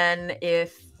 And then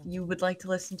if you would like to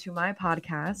listen to my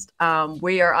podcast,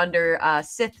 we are under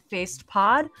Sith Faced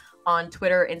Pod on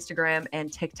Twitter, Instagram,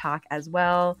 and TikTok as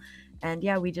well. And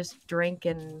yeah, we just drink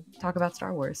and talk about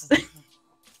Star Wars.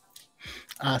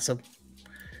 Awesome.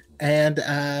 And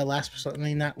last but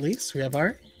certainly not least, we have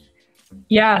Ari.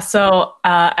 Yeah, so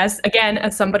as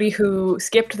somebody who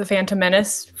skipped the Phantom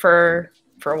Menace for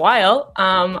a while,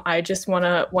 I just want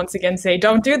to once again say,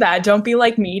 don't do that. Don't be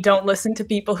like me. Don't listen to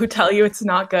people who tell you it's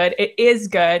not good. It is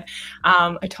good.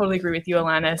 I totally agree with you,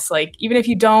 Alanis. Like, even if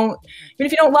you don't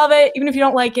love it, even if you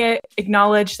don't like it,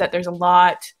 acknowledge that there's a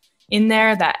lot in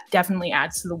there that definitely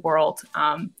adds to the world.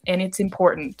 And it's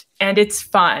important and it's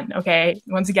fun. Okay.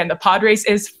 Once again, the pod race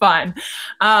is fun.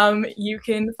 You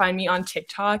can find me on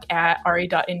TikTok at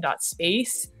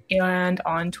ari.in.space and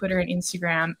on Twitter and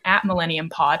Instagram at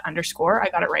millenniumpod_. I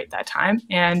got it right that time.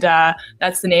 And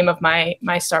that's the name of my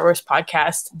Star Wars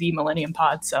podcast, The Millennium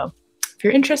Pod. So if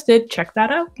you're interested, check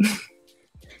that out.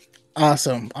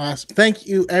 Awesome. Thank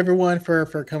you everyone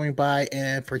for coming by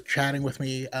and for chatting with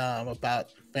me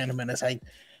about Phantom Menace.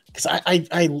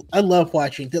 I love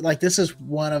watching. Like, this is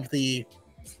one of the.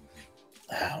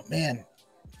 Oh man,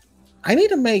 I need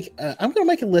to make. I'm gonna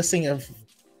make a listing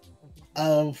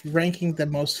of ranking the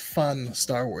most fun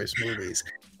Star Wars movies.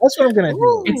 That's what I'm gonna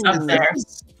do. It's up there.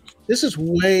 This is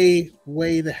way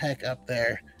the heck up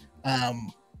there.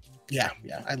 Yeah,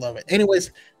 I love it.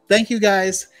 Anyways, thank you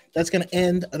guys. That's gonna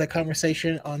end the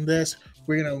conversation on this.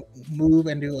 We're gonna move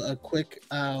and do a quick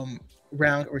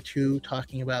round or two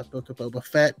talking about Book of Boba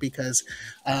Fett, because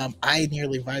I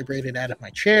nearly vibrated out of my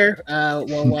chair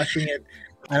while watching it.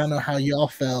 I don't know how y'all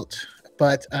felt,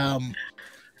 but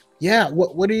yeah.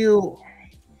 What do you?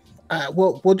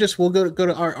 We'll go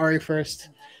to Ari first.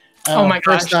 Oh my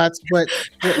gosh! First thoughts. What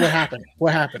happened?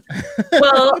 What happened?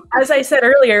 Well, as I said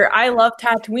earlier, I love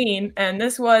Tatooine, and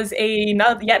this was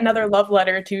yet another love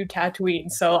letter to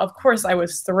Tatooine. So of course I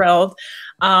was thrilled.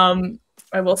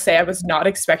 I will say I was not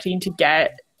expecting to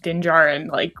get Din Djarin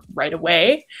like right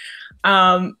away.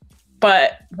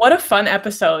 But what a fun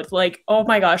episode. Like, oh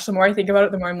my gosh, the more I think about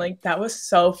it, the more I'm like, that was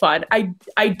so fun.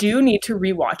 I do need to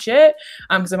rewatch it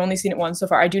because I've only seen it once so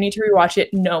far. I do need to rewatch it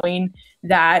knowing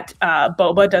that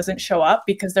Boba doesn't show up,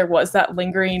 because there was that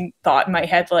lingering thought in my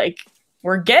head, like,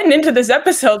 we're getting into this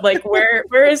episode, like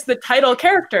where is the title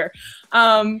character?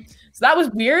 So that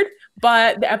was weird,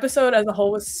 but the episode as a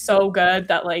whole was so good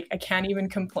that like I can't even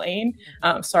complain.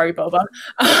 Sorry, Boba.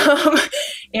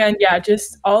 And yeah,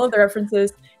 just all of the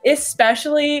references,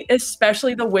 especially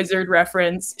the wizard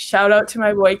reference. Shout out to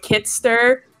my boy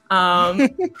Kitster,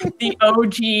 the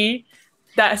OG.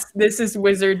 This is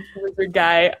wizard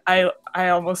guy. I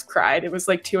almost cried. It was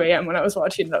like 2 a.m. when I was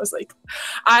watching it. I was like,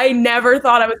 I never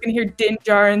thought I was gonna hear Din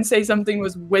Djarin say something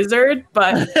was wizard,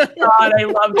 but God, I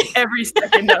loved every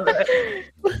second of it.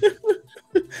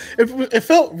 It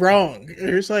felt wrong.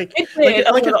 It was like it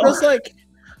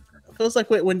feels like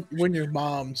when your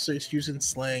mom starts using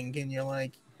slang and you're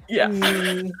like, yeah,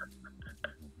 you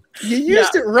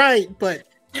used it right, but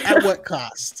at what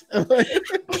cost? How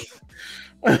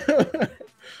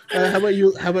about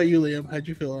you, Liam? How'd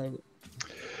you feel about it?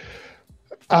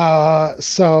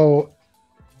 So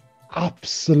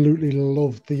absolutely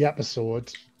loved the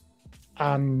episode,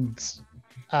 and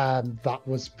that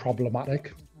was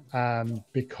problematic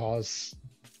because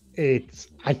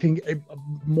I think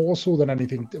more so than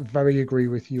anything, very agree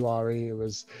with you, Ari. It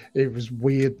was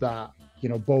weird that, you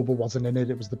know, Boba wasn't in it.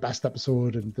 It was the best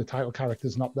episode and the title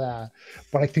character's not there.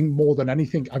 But I think more than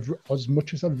anything, as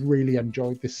much as I've really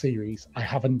enjoyed this series, I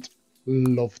haven't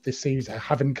loved this series. I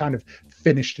haven't kind of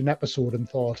finished an episode and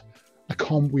thought, I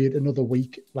can't wait another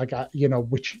week, like,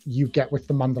 which you get with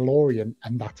The Mandalorian.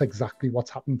 And that's exactly what's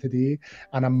happened today.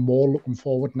 And I'm more looking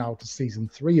forward now to season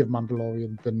 3 of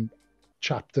Mandalorian than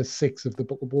chapter 6 of the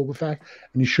Book of Boba Fett,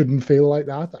 and you shouldn't feel like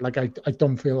that. Like I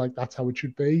don't feel like that's how it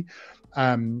should be.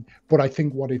 But I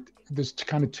think there's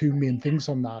kind of two main things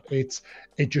on that. It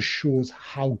just shows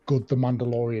how good The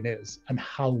Mandalorian is and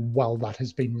how well that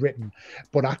has been written.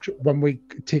 But actually, when we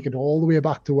take it all the way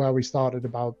back to where we started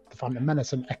about the Phantom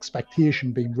Menace and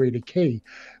expectation being really key,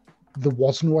 there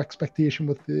was no expectation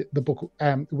with the book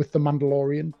with The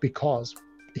Mandalorian, because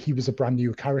he was a brand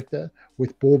new character.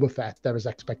 With Boba Fett, there is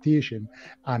expectation,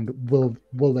 and will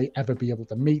they ever be able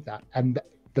to meet that? And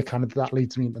that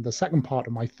leads me into the second part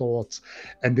of my thoughts,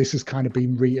 and this has kind of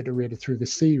been reiterated through the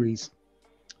series.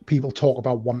 People talk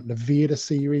about wanting a Vader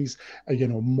series,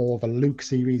 more of a Luke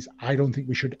series. I don't think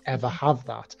we should ever have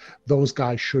that. Those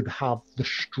guys should have the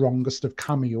strongest of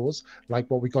cameos, like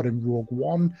what we got in Rogue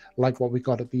One, like what we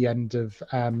got at the end of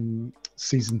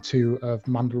season 2 of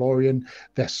Mandalorian.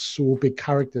 They're so big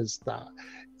characters that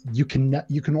you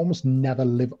can almost never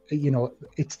live.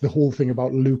 It's the whole thing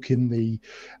about Luke in the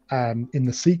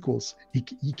sequels.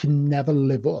 You can never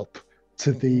live up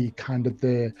to the kind of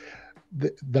the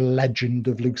legend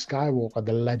of Luke Skywalker,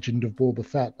 the legend of Boba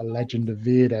Fett, the legend of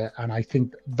Vader. And I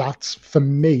think that's, for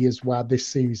me, is where this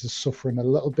series is suffering a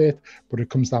little bit, but it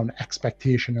comes down to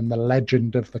expectation and the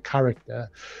legend of the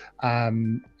character.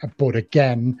 But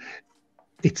again,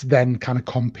 it's then kind of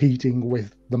competing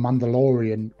with The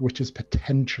Mandalorian, which is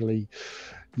potentially,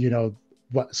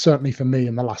 certainly for me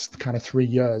in the last kind of 3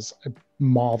 years,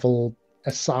 Marvel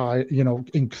aside,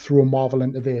 throw Marvel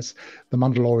into this, The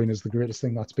Mandalorian is the greatest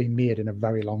thing that's been made in a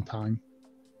very long time.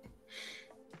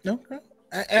 Okay.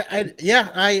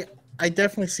 I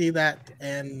definitely see that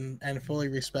and fully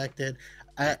respect it.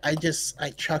 I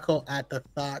chuckle at the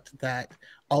thought that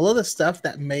all of the stuff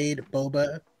that made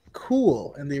Boba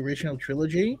cool in the original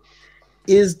trilogy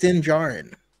is Din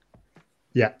Djarin.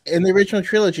 Yeah. In the original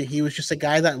trilogy, he was just a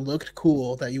guy that looked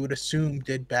cool that you would assume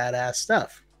did badass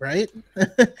stuff, right?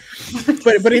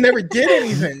 but he never did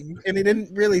anything, and he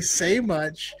didn't really say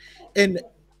much. And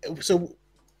so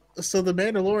The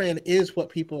Mandalorian is what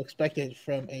people expected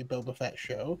from a Boba Fett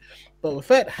show. Boba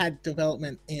Fett had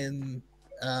development in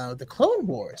the Clone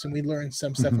Wars, and we learned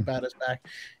some stuff about his back.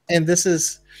 And this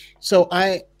is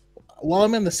while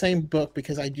I'm in the same book,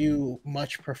 because I do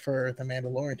much prefer The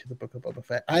Mandalorian to the Book of Boba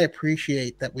Fett, I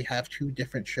appreciate that we have 2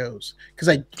 different shows, because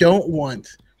I don't want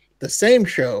the same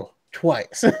show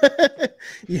twice.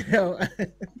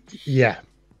 Yeah.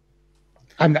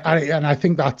 And I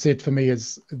think that's it for me,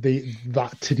 is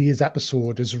that today's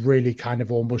episode has really kind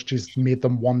of almost just made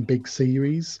them one big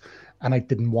series, and I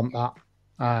didn't want that.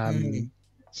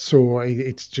 So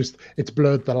it's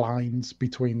blurred the lines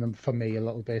between them for me a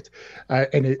little bit,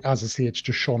 and as I say, it's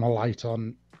just shone a light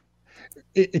on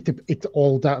it. It's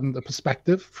all down the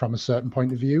perspective from a certain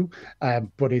point of view,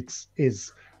 but is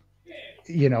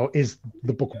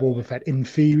the Book of Boba Fett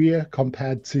inferior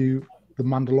compared to The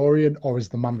Mandalorian, or is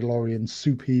The Mandalorian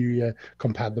superior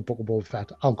compared to the Book of Boba Fett?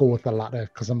 I'll go with the latter,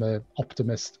 because I'm an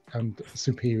optimist, and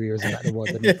superior is a better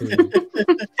word than inferior.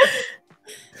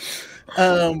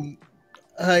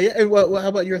 How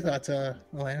about your thoughts,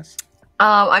 Elias?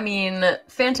 I mean,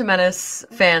 Phantom Menace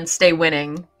fans stay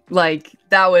winning. Like,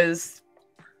 that was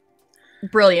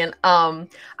brilliant. I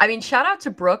mean, shout out to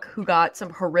Brooke, who got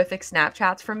some horrific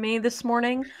Snapchats from me this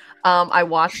morning. I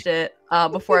watched it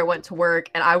before I went to work,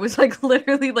 and I was like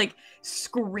literally like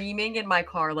screaming in my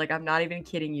car. Like, I'm not even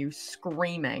kidding you,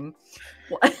 screaming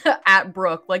at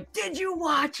Brooke. Like, did you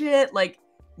watch it? Like,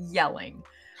 yelling.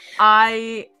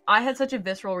 I had such a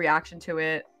visceral reaction to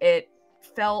it. It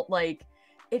felt like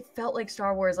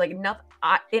Star Wars. Like, nothing.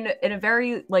 In a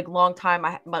very like long time,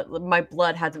 my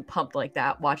blood hasn't pumped like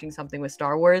that watching something with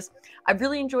Star Wars. I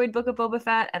really enjoyed Book of Boba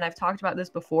Fett, and I've talked about this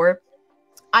before.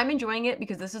 I'm enjoying it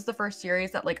because this is the first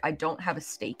series that like I don't have a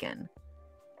stake in.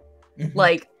 Mm-hmm.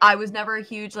 Like, I was never a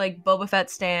huge like Boba Fett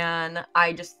stan.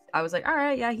 I was like, all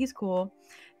right, yeah, he's cool,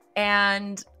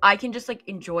 and I can just like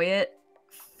enjoy it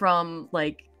from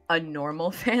like a normal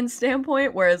fan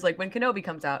standpoint. Whereas like when Kenobi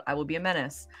comes out, I will be a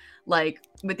menace. Like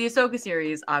with the Ahsoka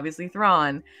series, obviously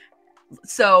Thrawn.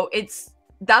 So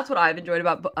that's what I've enjoyed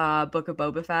about Book of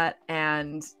Boba Fett,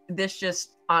 and this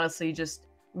just honestly just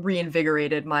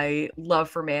reinvigorated my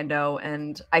love for Mando.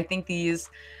 And I think these,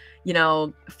 you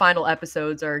know, final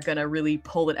episodes are gonna really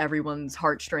pull at everyone's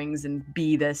heartstrings and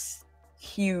be this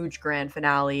huge grand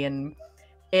finale. And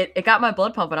it got my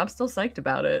blood pumping. I'm still psyched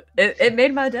about it. It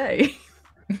made my day.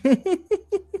 Can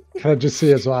I just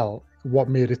say as well, what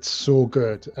made it so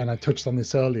good, and I touched on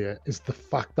this earlier, is the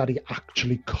fact that he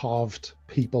actually carved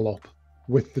people up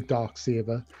with the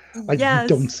Darksaber. Like, yes.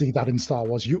 You don't see that in Star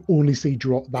Wars. You only see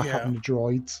that happen to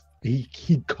droids. He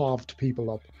carved people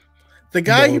up. The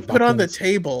guy you put on the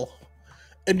table,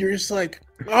 and you're just like,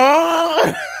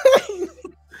 oh,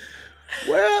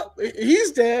 well,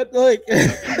 he's dead. Like,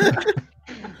 and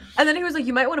then he was like,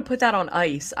 you might want to put that on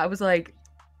ice. I was like,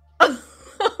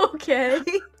 okay.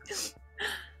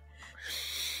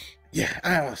 Yeah,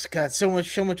 oh God, so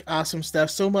much awesome stuff,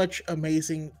 so much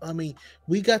amazing. I mean,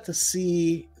 we got to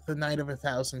see the Night of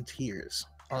 1,000 Tears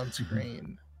on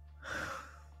screen.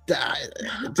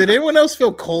 Did anyone else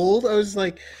feel cold? I was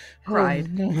like, cried.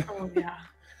 Oh, no. Oh yeah,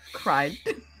 cried.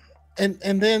 And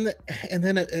then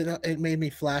it made me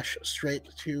flash straight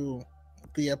to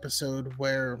the episode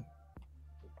where,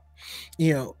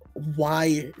 you know,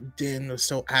 why Din was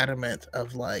so adamant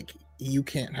of like, you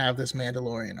can't have this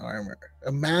Mandalorian armor.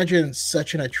 Imagine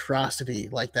such an atrocity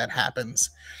like that happens,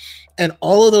 and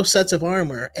all of those sets of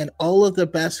armor and all of the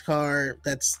Beskar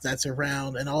that's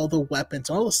around and all the weapons,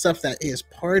 all the stuff that is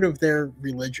part of their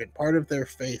religion, part of their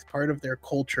faith, part of their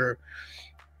culture,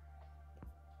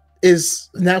 is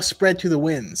now spread to the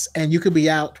winds. And you could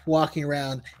be out walking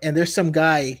around and there's some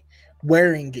guy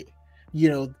wearing, you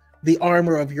know, the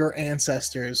armor of your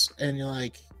ancestors, and you're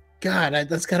like, God,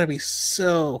 that's gotta be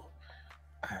so.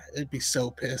 It'd be so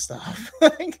pissed off.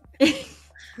 It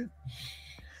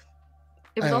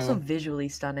was also visually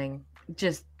stunning,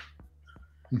 just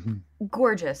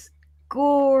gorgeous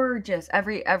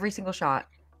every single shot.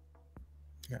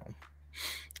 Yeah.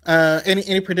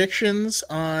 Any predictions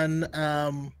on?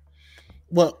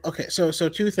 Well, okay. So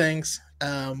two things.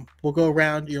 We'll go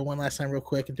around one last time real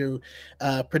quick and do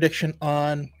prediction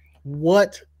on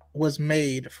what was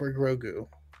made for Grogu.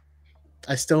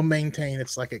 I still maintain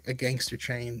it's like a gangster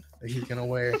chain that he's gonna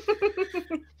wear.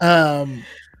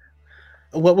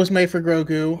 What was made for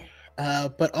Grogu,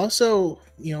 but also,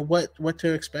 you know, what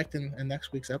to expect in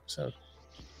next week's episode.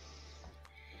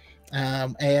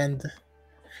 And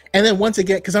then once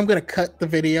again, because I'm gonna cut the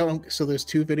video, so there's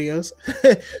two videos.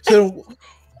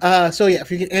 So yeah,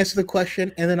 if you can answer the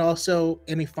question, and then also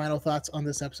any final thoughts on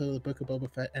this episode of the Book of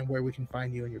Boba Fett and where we can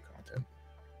find you and your content.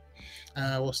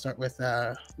 We'll start with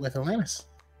Alanis.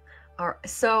 All right,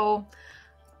 so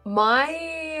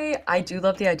I do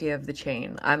love the idea of the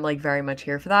chain. I'm like very much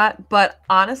here for that. But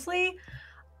honestly,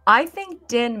 I think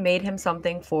Din made him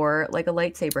something for like a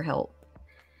lightsaber hilt.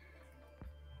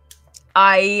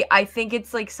 I think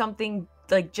it's like something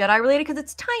like Jedi related because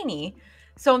it's tiny.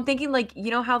 So I'm thinking like,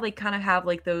 you know how they kind of have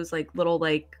like those like little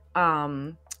like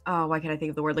why can't I think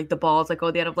of the word, like the balls that go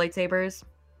at the end of lightsabers?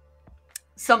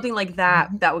 Something like that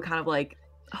that would kind of like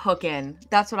hook in.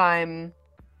 That's what I'm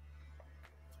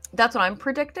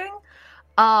predicting.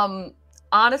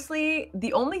 Honestly,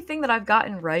 the only thing that I've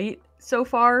gotten right so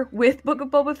far with Book of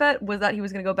Boba Fett was that he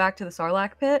was going to go back to the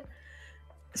Sarlacc pit.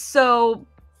 So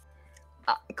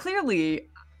clearly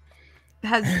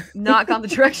has not gone the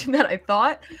direction that I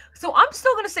thought. So I'm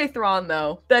still going to say Thrawn,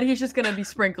 though, that he's just going to be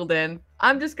sprinkled in.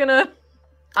 I'm going to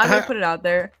put it out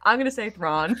there. I'm going to say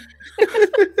Thrawn.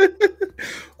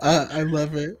 I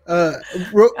love it.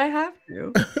 I have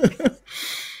to.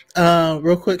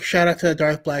 Real quick, shout out to the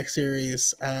Darth Black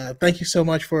series. Thank you so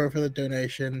much for the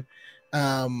donation.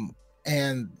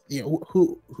 and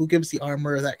who gives the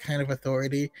armor that kind of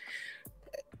authority?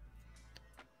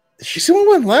 She's the only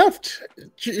one left.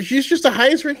 She's just the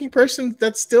highest ranking person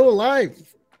that's still alive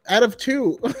out of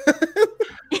two.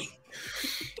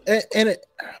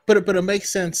 But it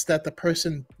makes sense that the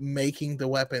person making the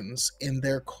weapons in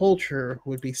their culture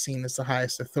would be seen as the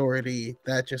highest authority.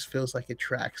 That just feels like it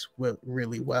tracks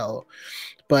really well.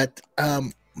 But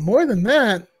more than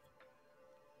that,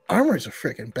 Armor's a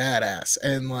freaking badass,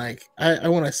 and like I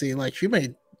want to see, like, she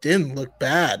made Din look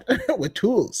bad with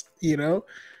tools, I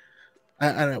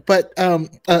don't know. But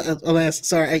Alana,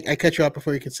 sorry, I cut you off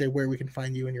before you could say where we can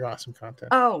find you and your awesome content.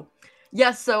 Oh,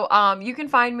 yes. So you can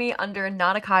find me under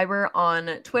Nana Kyber on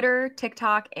Twitter,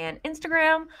 TikTok, and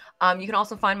Instagram. You can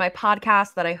also find my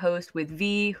podcast that I host with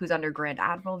V, who's under Grand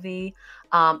Admiral V,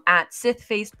 at Sith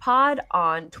Faced Pod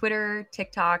on Twitter,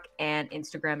 TikTok, and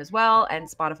Instagram as well, and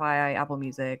Spotify, Apple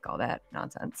Music, all that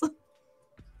nonsense.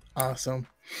 Awesome.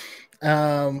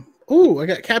 I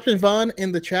got Captain Vaughn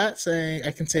in the chat saying,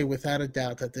 I can say without a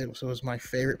doubt that this was my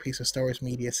favorite piece of Star Wars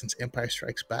media since Empire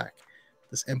Strikes Back.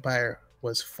 This Empire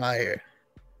was fire.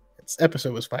 This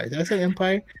episode was fire. Did I say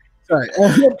Empire? Sorry.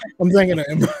 I'm thinking of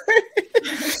Empire.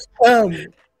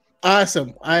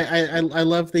 Awesome. I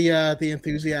love the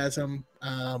enthusiasm.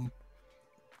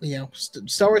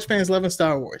 Star Wars fans loving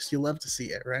Star Wars. You love to see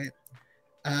it, right?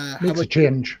 Makes a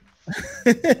change.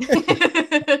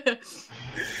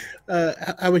 How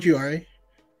about you, Ari?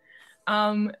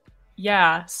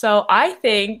 Yeah, so I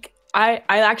think I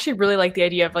actually really like the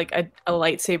idea of like a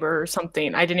lightsaber or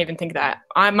something. I didn't even think that.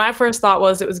 My first thought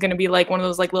was it was going to be like one of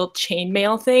those like little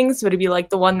chainmail things. Would it be like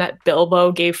the one that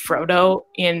Bilbo gave Frodo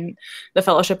in the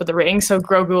Fellowship of the Ring? So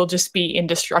Grogu will just be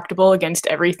indestructible against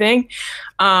everything.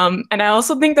 And I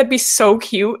also think that'd be so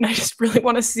cute. And I just really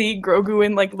want to see Grogu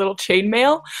in like little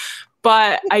chainmail.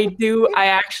 But I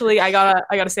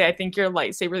gotta say, I think your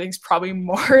lightsaber thing's probably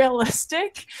more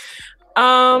realistic.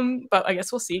 But I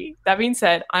guess we'll see. That being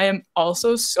said, I am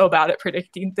also so bad at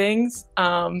predicting things.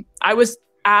 I was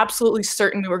absolutely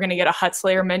certain we were going to get a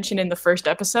Huttslayer mention in the first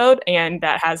episode, and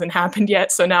that hasn't happened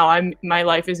yet. So now my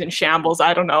life is in shambles.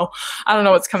 I don't know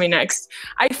what's coming next.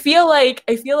 I feel like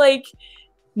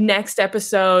next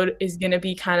episode is going to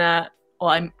be kind of,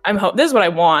 well, I'm hope this is what I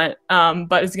want.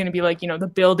 But it's going to be like,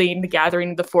 the building, the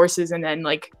gathering of the forces, and then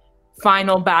like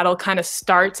final battle kind of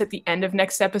starts at the end of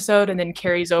next episode and then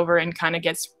carries over and kind of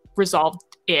gets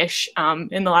resolved-ish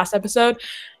in the last episode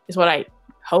is what I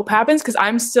hope happens, because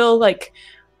I'm still like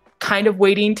kind of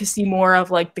waiting to see more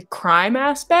of like the crime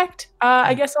aspect.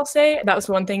 I guess I'll say that was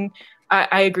one thing.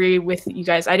 I agree with you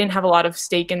guys. I didn't have a lot of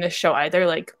stake in this show either,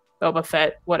 like Boba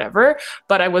Fett, whatever,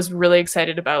 but I was really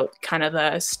excited about kind of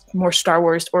the more Star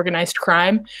Wars organized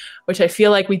crime, which I feel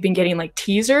like we've been getting like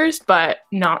teasers, but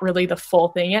not really the full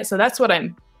thing yet. So that's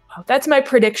my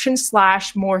prediction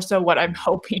 / more so what I'm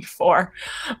hoping for.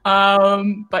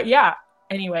 But yeah,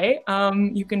 anyway,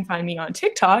 you can find me on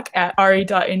TikTok at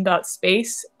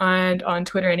ari.in.space and on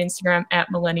Twitter and Instagram at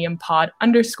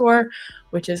millenniumpod_,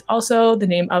 which is also the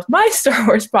name of my Star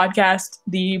Wars podcast,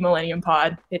 The Millennium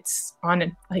Pod. It's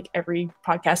on like every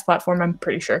podcast platform, I'm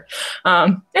pretty sure.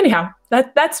 Anyhow,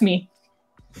 that's me.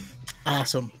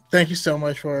 Awesome. Thank you so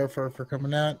much for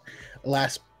coming out.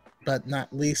 Last but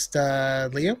not least,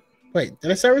 Liam. Wait, did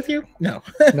I start with you? No.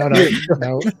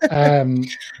 No.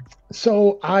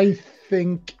 So I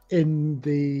think in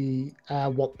the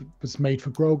what was made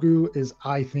for Grogu is,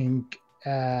 I think,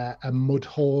 a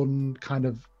Mudhorn kind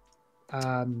of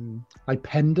like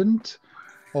pendant,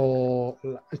 or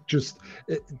just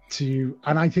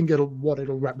and I think what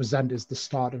it'll represent is the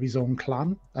start of his own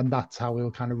clan, and that's how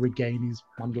he'll kind of regain his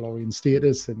Mandalorian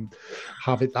status and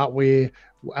have it that way.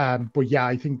 But yeah,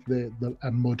 I think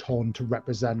a Mudhorn to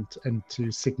represent and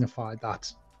to signify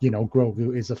that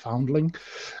Grogu is a foundling.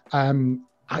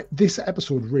 This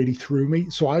episode really threw me.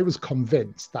 So I was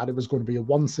convinced that it was going to be a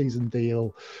 1-season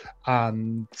deal,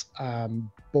 and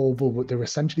Boba, they were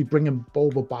essentially bringing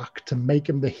Boba back to make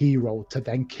him the hero, to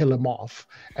then kill him off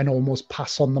and almost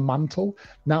pass on the mantle.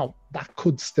 Now, that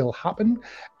could still happen.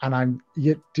 And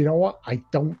do you know what? I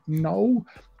don't know.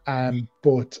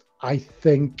 But I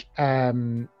think, I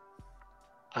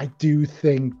do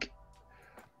think,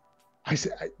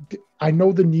 I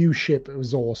know the new ship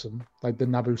was awesome, like the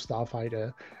Naboo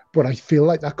Starfighter, but I feel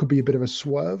like that could be a bit of a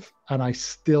swerve. And I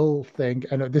still think,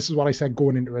 and this is what I said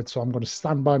going into it, so I'm going to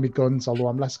stand by my guns, although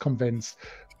I'm less convinced.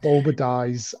 Boba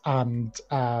dies and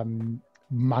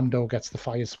Mando gets the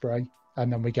fire spray,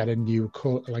 and then we get a new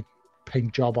like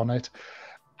paint job on it.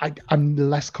 I'm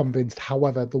less convinced.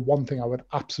 However, the one thing I would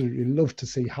absolutely love to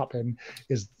see happen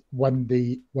is when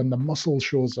the muscle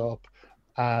shows up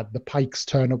the Pikes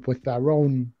turn up with their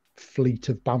own fleet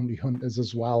of bounty hunters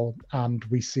as well, and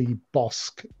we see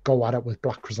Bosk go at it with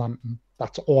Black Chrysanthemum.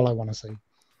 That's all I want to see.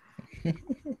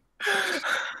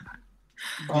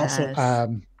 Awesome. Yes.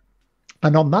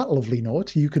 And on that lovely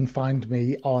note, you can find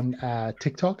me on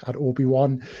TikTok at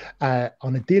Obi-Wan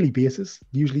on a daily basis,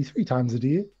 usually 3 times a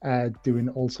day, doing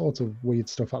all sorts of weird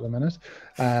stuff at the minute.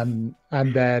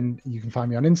 And then you can find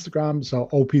me on Instagram, so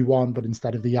OP1, but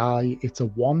instead of the I, it's a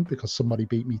 1 because somebody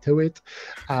beat me to it.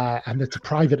 And it's a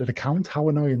private account. How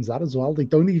annoying is that as well? They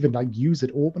don't even use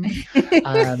it openly.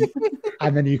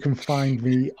 And then you can find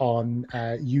me on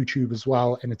YouTube as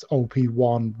well, and it's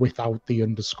OP1 without the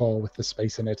underscore, with the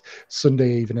space in it.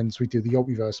 Sunday evenings, we do the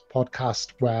Opiverse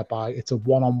podcast, whereby it's a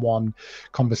one-on-one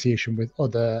conversation with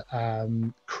other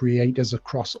creators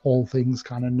across all things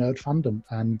kind of nerd fandom.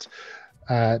 And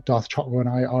Darth Choco and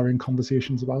I are in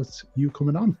conversations about you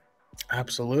coming on.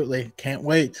 Absolutely. Can't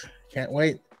wait.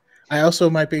 I also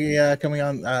might be coming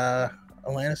on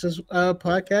Alanis's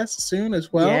podcast soon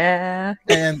as well. Yeah.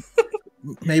 And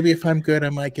maybe if I'm good,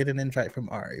 I might get an invite from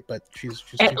Ari, but she's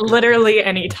at literally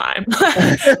any time.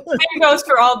 Same goes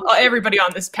for everybody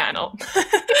on this panel.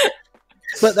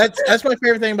 But that's my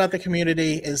favorite thing about the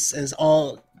community is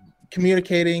all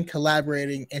communicating,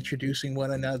 collaborating, introducing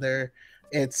one another.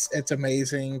 It's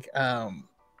amazing.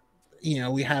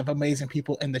 We have amazing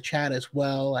people in the chat as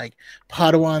well, like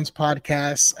Padawan's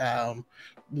podcast.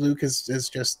 Luke is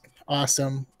just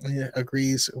awesome. He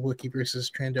agrees. Wookiee versus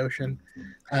Trandoshan.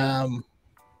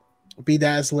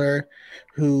 Bedazzler,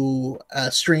 who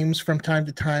streams from time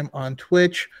to time on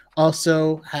Twitch,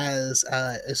 also has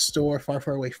a store, Far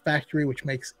Far Away Factory, which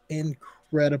makes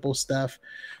incredible stuff.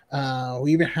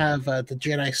 We even have the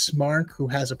Jedi Smark, who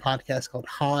has a podcast called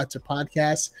Ha. It's a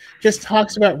podcast, just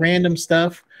talks about random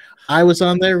stuff. I was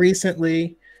on there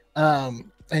recently, and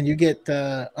you get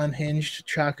Unhinged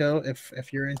Chaco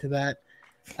if you're into that.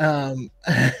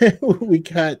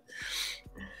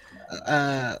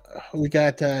 We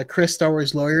got Chris, Star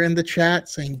Wars Lawyer, in the chat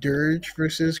saying Dirge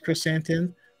versus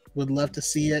Chrysanthemum. Would love to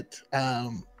see it.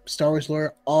 Star Wars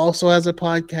Lawyer also has a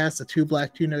podcast, a Two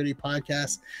Black, Two Nerdy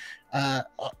podcast.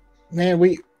 Man,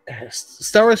 we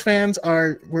Star Wars fans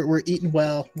we're eating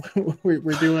well. we're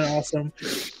doing awesome,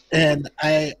 and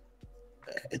it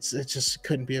just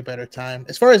couldn't be a better time.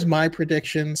 As far as my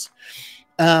predictions,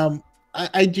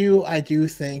 I do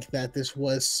think that this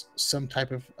was some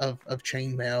type of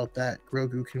chainmail that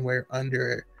Grogu can wear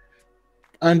under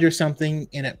something,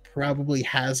 and it probably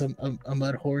has a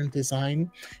Mudhorn design.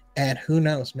 And who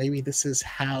knows, maybe this is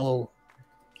how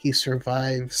he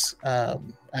survives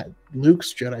at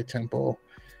Luke's Jedi Temple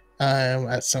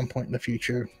at some point in the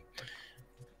future.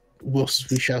 We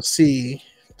shall see.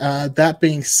 That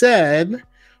being said,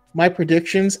 my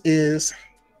predictions is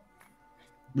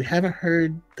we haven't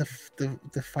heard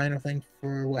the final thing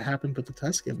for what happened with the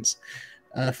Tuskens.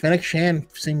 Fennec Shan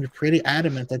seemed pretty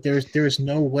adamant that there's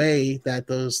no way that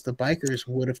the bikers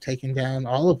would have taken down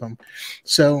all of them.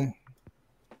 So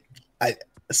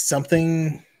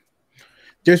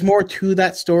there's more to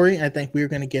that story. I think we're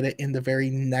going to get it in the very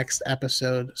next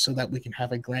episode so that we can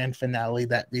have a grand finale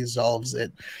that resolves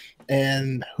it.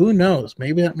 And who knows?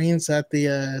 Maybe that means that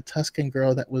the Tusken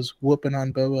girl that was whooping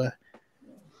on Boba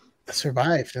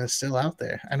survived and is still out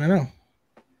there. I don't know.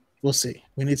 We'll see.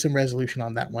 We need some resolution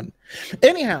on that one.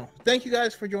 Anyhow, thank you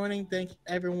guys for joining. Thank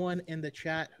everyone in the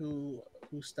chat who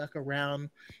stuck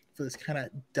around for this kind of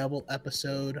double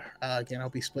episode. Again, I'll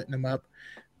be splitting them up,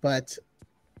 but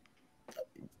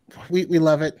we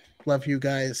love it. Love you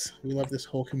guys. We love this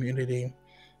whole community.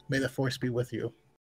 May the Force be with you.